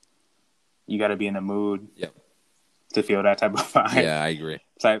those. You got to be in the mood. Yep. To feel that type of vibe. Yeah, I agree.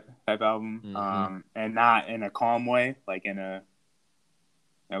 Type album, Mm-hmm. And not in a calm way, like in a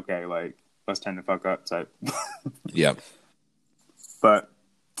like let's turn the fuck up type. Yep. But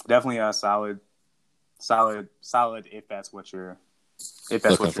definitely a solid. If that's what you're in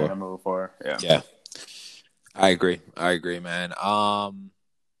the mood for. Yeah. I agree, man.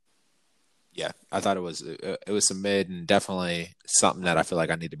 Yeah, I thought it was some mid and definitely something that I feel like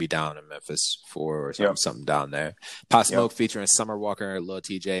I need to be down in Memphis for, or something down there. Pop Smoke featuring Summer Walker, Lil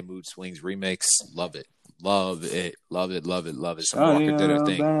TJ, Mood Swings remix. Love it. Summer Walker did her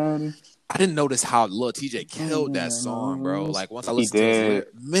thing. I didn't notice how Lil TJ killed that song, bro. Like once I listened to it,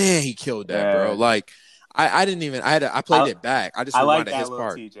 man, he killed that, bro. Like I didn't even. I played it back. I just reminded his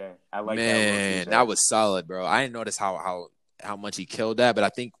part. TJ. I like man, that was solid, bro. I didn't notice how much he killed that, but I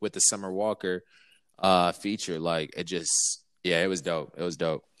think with the Summer Walker feature, like it just, it was dope. It was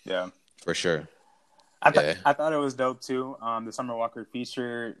dope. Yeah, for sure. I thought it was dope too. The Summer Walker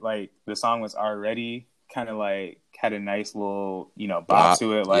feature, like the song was already kind of like had a nice little bop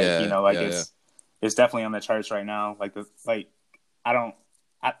to it. Like it's definitely on the charts right now.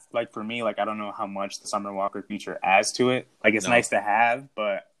 For me, like I don't know how much the Summer Walker feature adds to it. Like it's nice to have,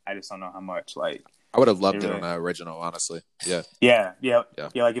 but I just don't know how much. Like I would have loved it on the original, honestly. Yeah.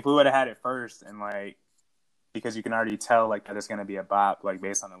 Like if we would have had it first, and like because you can already tell like that it's gonna be a bop, like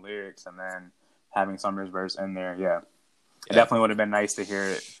based on the lyrics, and then having Summer's verse in there, it definitely would have been nice to hear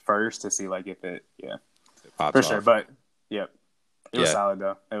it first to see like if it pops for off. sure. But it was solid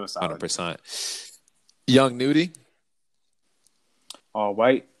though. It was solid. 100%. Young Nudy. All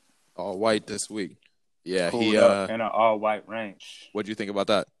white. All white this week. Yeah, Pulled up in an all white range. What'd you think about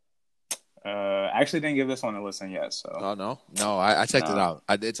that? I actually didn't give this one a listen yet. So. Oh no, I checked it out.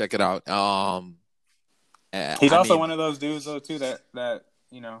 I did check it out. He's also one of those dudes though too that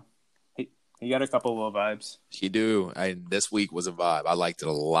you know he got a couple little vibes. He do. And this week was a vibe. I liked it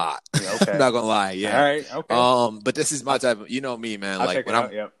a lot. Yeah, okay. I'm not gonna lie. Yeah. All right. Okay. But this is my type of. You know me, man. I'll like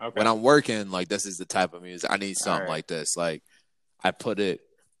when I'm working, like this is the type of music I need. Something like this. Like I put it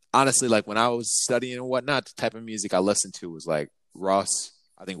honestly. Like when I was studying and whatnot, the type of music I listened to was like Ross.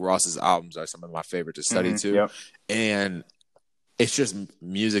 I think Ross's albums are some of my favorite to study too. Yep. And it's just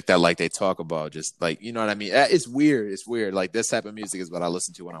music that like they talk about, just like, you know what I mean? It's weird. It's weird. Like this type of music is what I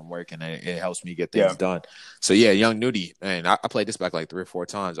listen to when I'm working. And it helps me get things done. So yeah, Young Nudy, man, I played this back like 3 or 4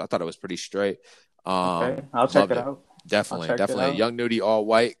 times. I thought it was pretty straight. Okay. I'll check it out. Definitely. Young Nudy, all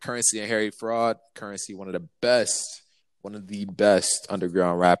white. Currency and Harry Fraud. Currency, one of the best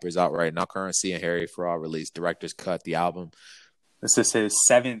underground rappers out right now. Currency and Harry Fraud released Director's Cut, the album. This is his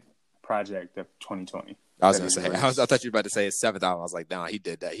 7th project of 2020. I was gonna say. I thought you were about to say his 7th album. I was like, nah, he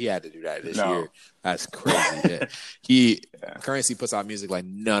did that. He had to do that this year. That's crazy. Currency puts out music like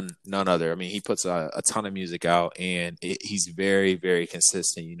none other. I mean, he puts a ton of music out, and he's very, very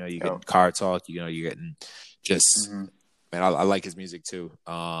consistent. You know, you get Car Talk. You know, you're getting just man. I like his music too.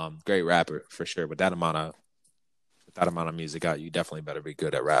 Great rapper for sure. With that amount of music out, you definitely better be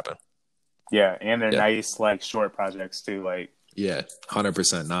good at rapping. Yeah, and they're nice, like short projects too. Like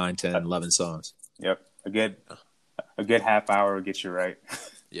 100%, 9, 10, 11 songs. Yep, a good half hour will get you right.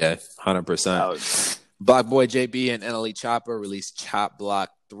 Yeah, 100%. Black Boy JB and NLE Choppa released Chop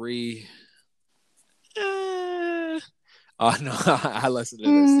Block 3. Oh no, I listened to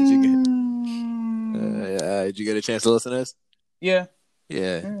this. Did you get a chance to listen to this? Yeah.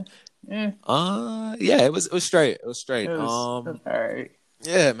 Yeah. It was straight. It was straight. All right.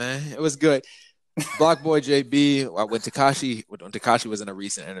 Yeah, man, it was good. Block Boy JB, when Tekashi was in a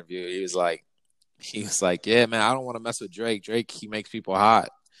recent interview, he was like, yeah, man, I don't want to mess with Drake. Drake, he makes people hot,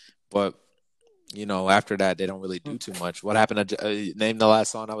 but you know, after that, they don't really do too much. What happened to name the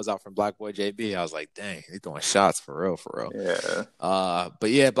last song that was out from Block Boy JB? I was like, dang, he's throwing shots for real. Yeah. But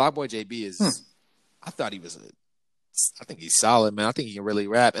yeah, Block Boy JB is. I think he's solid, man. I think he can really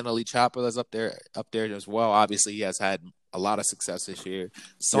rap. NLE Choppa is up there as well. Obviously, he has had a lot of success this year.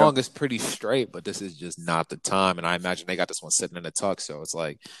 Song is pretty straight, but this is just not the time. And I imagine they got this one sitting in the tuck, so it's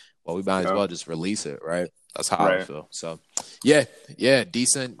like, well, we might as well just release it, right? That's how I feel. So, yeah,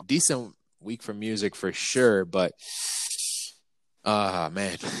 decent week for music for sure. But,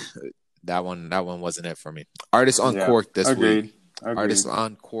 man, that one wasn't it for me. Artist Uncorked this week. Artist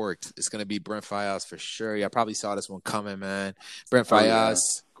Uncorked. It's gonna be Brent Faiyaz for sure. Yeah, I probably saw this one coming, man. Brent Faiyaz,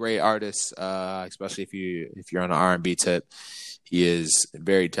 great artist, especially if you're on an R&B tip. He is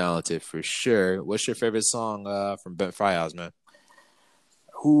very talented for sure. What's your favorite song from Brent Faiyaz, man?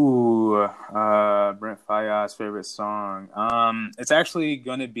 Brent Faiyaz' favorite song. It's actually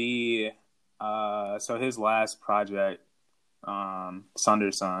gonna be so his last project,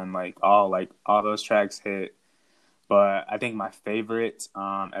 Sunder Son, like all those tracks hit. But I think my favorite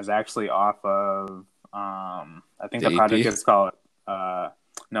is actually off of I think the project is called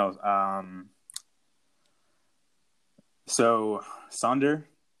so Sunder,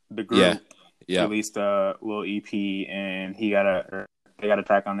 the group, released a little EP, and they got a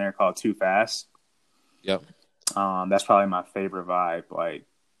track on there called Too Fast. Yep. That's probably my favorite vibe.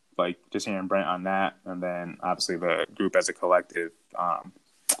 Like just hearing Brent on that, and then obviously the group as a collective.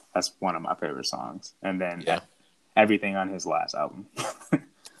 That's one of my favorite songs, and then everything on his last album.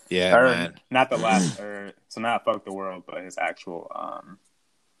 Man. Not the last, so not Fuck the World, but his actual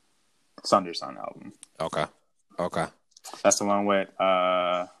Sunder Son album. Okay. That's the one with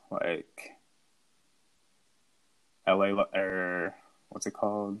like LA or what's it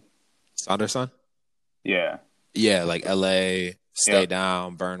called? Sunder Son? Yeah. Yeah, like LA, Stay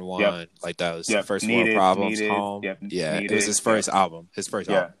Down, Burn One. Like that was the First World Problems, Home. It was his first album. His first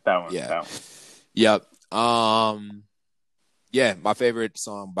album. That one. Yep. My favorite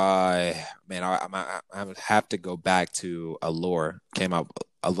song by I have to go back to Allure. Came out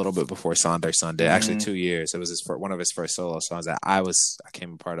a little bit before Sunder Son did. Actually, 2 years. It was one of his first solo songs that I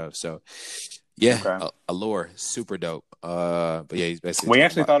came a part of. So, Allure, super dope. But yeah, he's basically. We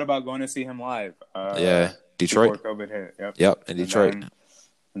actually thought about going to see him live. Detroit. Before COVID hit. Yep, in Detroit.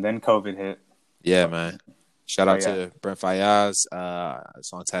 And then COVID hit. Yeah, man. Shout out to Brent Faiyaz.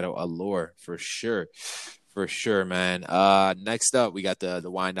 Song titled Allure for sure. For sure, man. Next up, we got the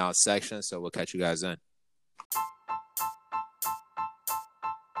wind down section, so we'll catch you guys in.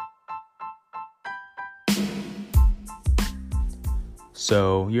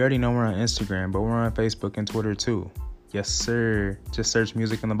 So you already know we're on Instagram, but we're on Facebook and Twitter too. Yes, sir. Just search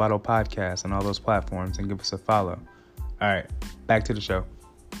Music in the Bottle Podcast on all those platforms and give us a follow. All right, back to the show.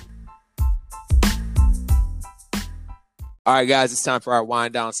 All right, guys, it's time for our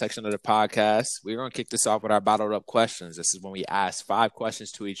wind down section of the podcast. We're going to kick this off with our bottled up questions. This is when we ask 5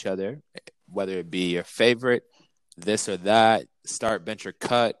 questions to each other, whether it be your favorite, this or that, start, bench, or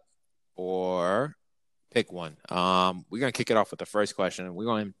cut, or pick one. We're going to kick it off with the first question. We're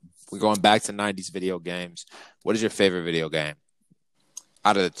going back to 90s video games. What is your favorite video game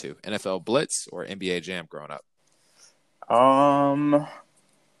out of the two, NFL Blitz or NBA Jam growing up?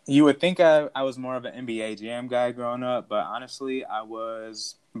 You would think I was more of an NBA Jam guy growing up, but honestly, I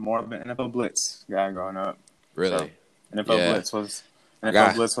was more of an NFL Blitz guy growing up. Really? So,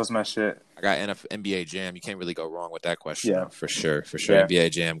 NFL Blitz was my shit. I got NBA Jam. You can't really go wrong with that question. Yeah, for sure. Yeah.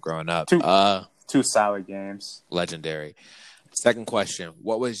 NBA Jam growing up. Two solid games. Legendary. Second question: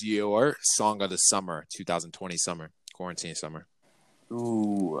 what was your song of the summer, 2020 summer, quarantine summer?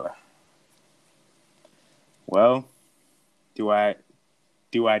 Ooh. Well, do I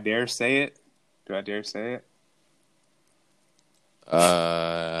dare say it? Do I dare say it?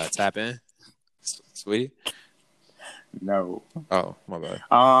 Tap in, sweetie. No. Oh, my bad.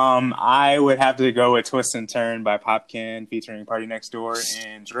 I would have to go with "Twist and Turn" by Popkin featuring Party Next Door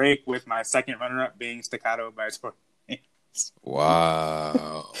and Drake, with my second runner-up being "Staccato" by Tory Lanez.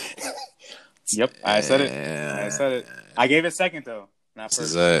 Wow. Yep, I said it. I gave it second though. Not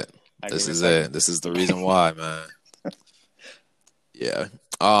first. This is it. This is the reason why, man. Yeah.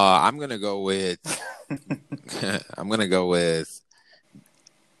 I'm gonna go with.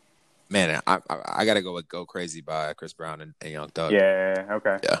 Man, I gotta go with "Go Crazy" by Chris Brown and Young Thug. Yeah.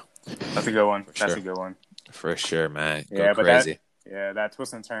 Okay. Yeah. That's a good one. That's a good one. For sure, man. Yeah, Go Crazy. That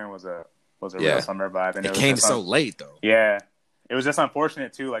 "Twist and Turn" was a real summer vibe, and it came so late though. Yeah. It was just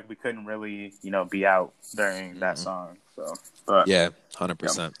unfortunate too. Like we couldn't really, be out during that song. So, but yeah,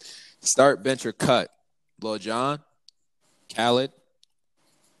 100%. Start, bench, or cut: Lil Jon, Khaled,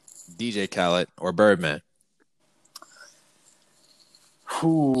 DJ Khaled, or Birdman?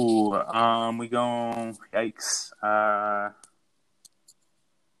 Ooh, we going. Yikes.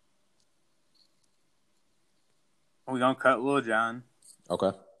 We gonna cut Lil Jon.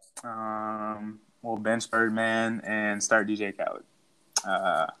 Okay. We'll bench Birdman and start DJ Khaled.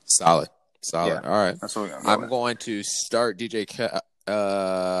 Solid. Yeah, all right. That's what we're gonna go I'm with. going to start DJ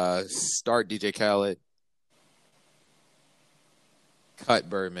Khaled, cut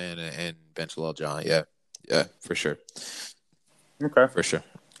Birdman, and bench Lil Jon. Yeah, for sure. Okay, for sure.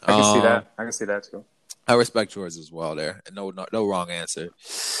 I can see that. I can see that too. I respect yours as well. There, no wrong answer.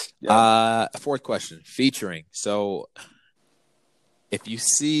 Yeah. Fourth question: featuring. So, if you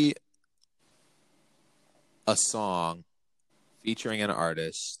see a song featuring an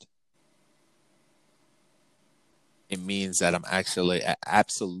artist, it means that I'm actually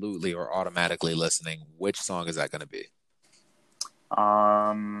absolutely or automatically listening. Which song is that going to be?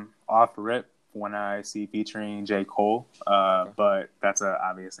 Off rip, when I see featuring J. Cole, but that's an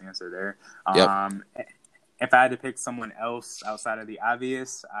obvious answer there. Yep. If I had to pick someone else outside of the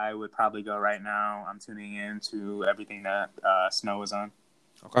obvious, I would probably go right now. I'm tuning in to everything that Snow is on.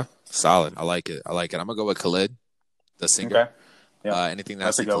 Okay, solid. I like it. I'm gonna go with Khalid, the singer. Okay. Yeah. Anything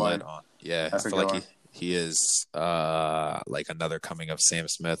that's a Khalid on. Yeah, that's I feel like he is like another coming of Sam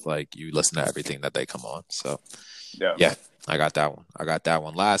Smith. Like you listen to everything that they come on. So yeah, I got that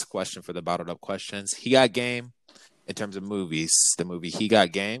one. Last question for the bottled up questions. He Got Game. In terms of movies, the movie He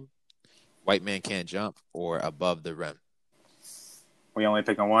Got Game, White Man Can't Jump, or Above the Rim? We only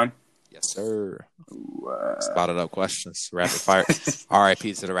picking one? Yes, sir. Spotted up questions. Rapid fire.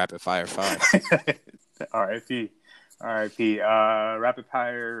 R.I.P. to the rapid fire 5. R.I.P. Rapid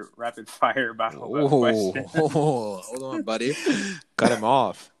fire bottle up question. Hold on, buddy. Cut him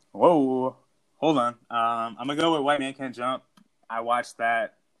off. Whoa. Hold on. I'm going to go with White Man Can't Jump. I watched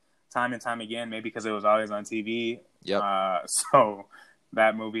that time and time again, maybe because it was always on TV. Yep. So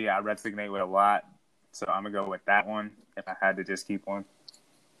that movie I resonate with a lot. So I'm going to go with that one if I had to just keep one.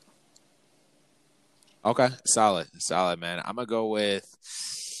 Okay. Solid, man. I'm going to go with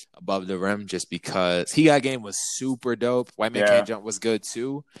Above the Rim just because He Got Game was super dope. White Man Can't Jump was good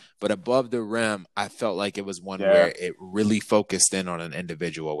too. But Above the Rim, I felt like it was one where it really focused in on an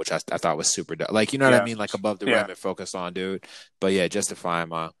individual, which I thought was super dope. Like, you know what I mean? Like Above the Rim, it focused on dude. But yeah, justifying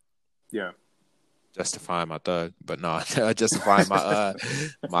my thug, but no, justifying my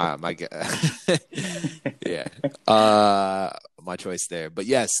my choice there. But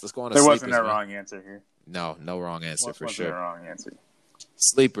yes, let's go on to There sleepers. wasn't a wrong answer here. No wrong answer for sure. A wrong answer.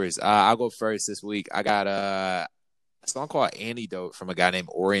 Sleepers. I'll go first this week. I got a song called Antidote from a guy named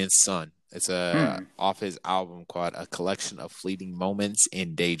Orion Sun. It's off his album called A Collection of Fleeting Moments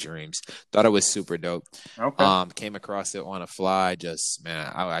and Daydreams. Thought it was super dope. Okay. Came across it on a fly. Just man,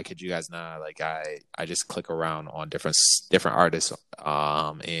 I kid you guys not. Like I just click around on different artists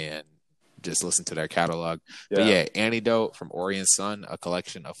and just listen to their catalog. Yeah. But yeah, Antidote from Orion Sun, A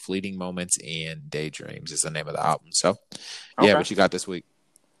Collection of Fleeting Moments and Daydreams is the name of the album. So yeah, what you got this week?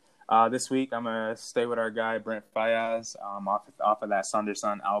 This week, I'm going to stay with our guy, Brent Faiyaz, off of that Sunder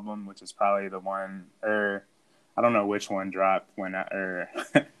Sun album, which is probably the one, or I don't know which one dropped when,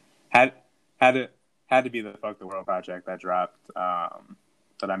 had to be the Fuck the World project that dropped,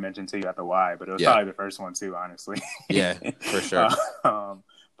 that I mentioned to you at the Y, but it was probably the first one too, honestly. Yeah, for sure.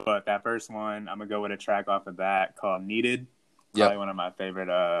 But that first one, I'm going to go with a track off of that called Needed. Probably one of my favorite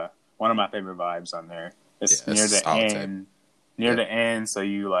vibes on there. It's near the end. Near the end, so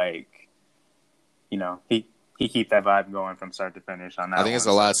you like, you know, he keep that vibe going from start to finish on that. I think it's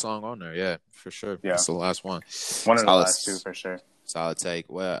the last song on there. Yeah, for sure. Yeah, it's the last one. One of the last two for sure. Solid take.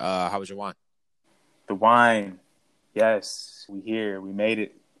 Well, how was your wine? The wine, yes, we made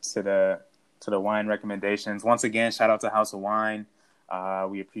it to the wine recommendations. Once again, shout out to House of Wine.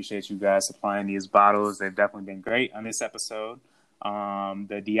 We appreciate you guys supplying these bottles. They've definitely been great on this episode.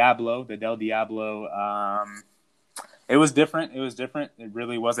 The Del Diablo. It was different. It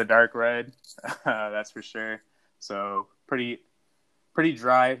really was a dark red. That's for sure. So pretty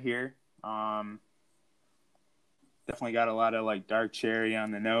dry here. Definitely got a lot of like dark cherry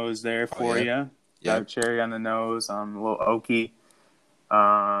on the nose there for you. Yeah. Dark cherry on the nose. A little oaky.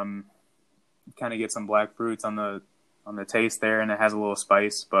 Kind of get some black fruits on the taste there, and it has a little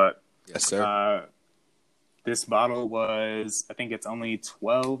spice. But yes, sir. This bottle was, I think it's only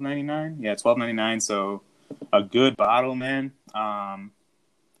 $12.99. Yeah, $12.99. So. A good bottle, man.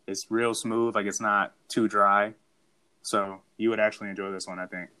 It's real smooth, like it's not too dry. So you would actually enjoy this one, I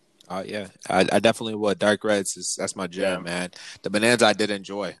think. Yeah, I definitely would. Dark Reds that's my jam, man. The Bonanza I did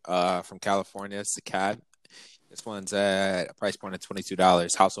enjoy. From California, it's the Cab. This one's at a price point of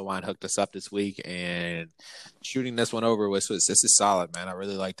 $22. House of Wine hooked us up this week, and shooting this one over this is solid, man. I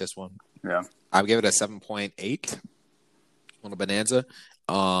really like this one. Yeah, I give it a 7.8 on the Bonanza.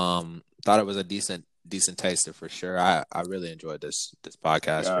 Thought it was a decent taster for sure. I really enjoyed this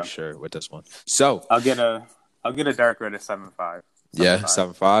podcast for sure with this one. So I'll get a dark red at 7.5. Yeah,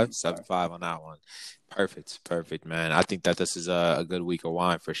 7.5 on that one. Perfect, man. I think that this is a good week of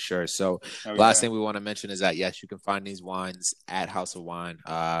wine for sure. So last thing we want to mention is that yes, you can find these wines at House of Wine.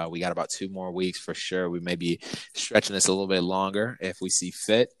 We got about 2 more weeks for sure. We may be stretching this a little bit longer if we see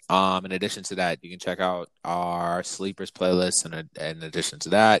fit. In addition to that, you can check out our sleepers playlist, and in addition to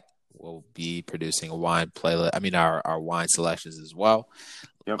that, we'll be producing a wine playlist. I mean, our wine selections as well.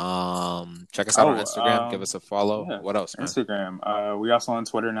 Yep. Check us out on Instagram. Give us a follow. Yeah. What else, man? Instagram. We also on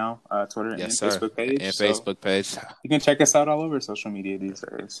Twitter now. Twitter and Facebook page. And Facebook page. You can check us out all over social media these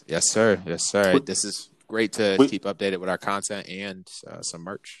days. Yes, sir. This is great to keep updated with our content and some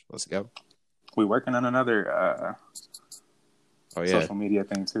merch. Let's go. We're working on another social media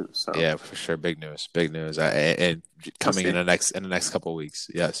thing too. So yeah, for sure. Big news. And coming in the next couple of weeks.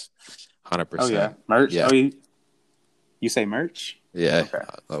 Yes, 100%. Oh yeah, merch. Yeah. Oh, you say merch? Yeah.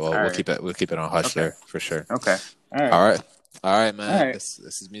 Okay. We'll keep it on hush there for sure. Okay. All right, man. All right. This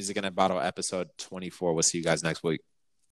is Music in a Bottle, episode 24. We'll see you guys next week.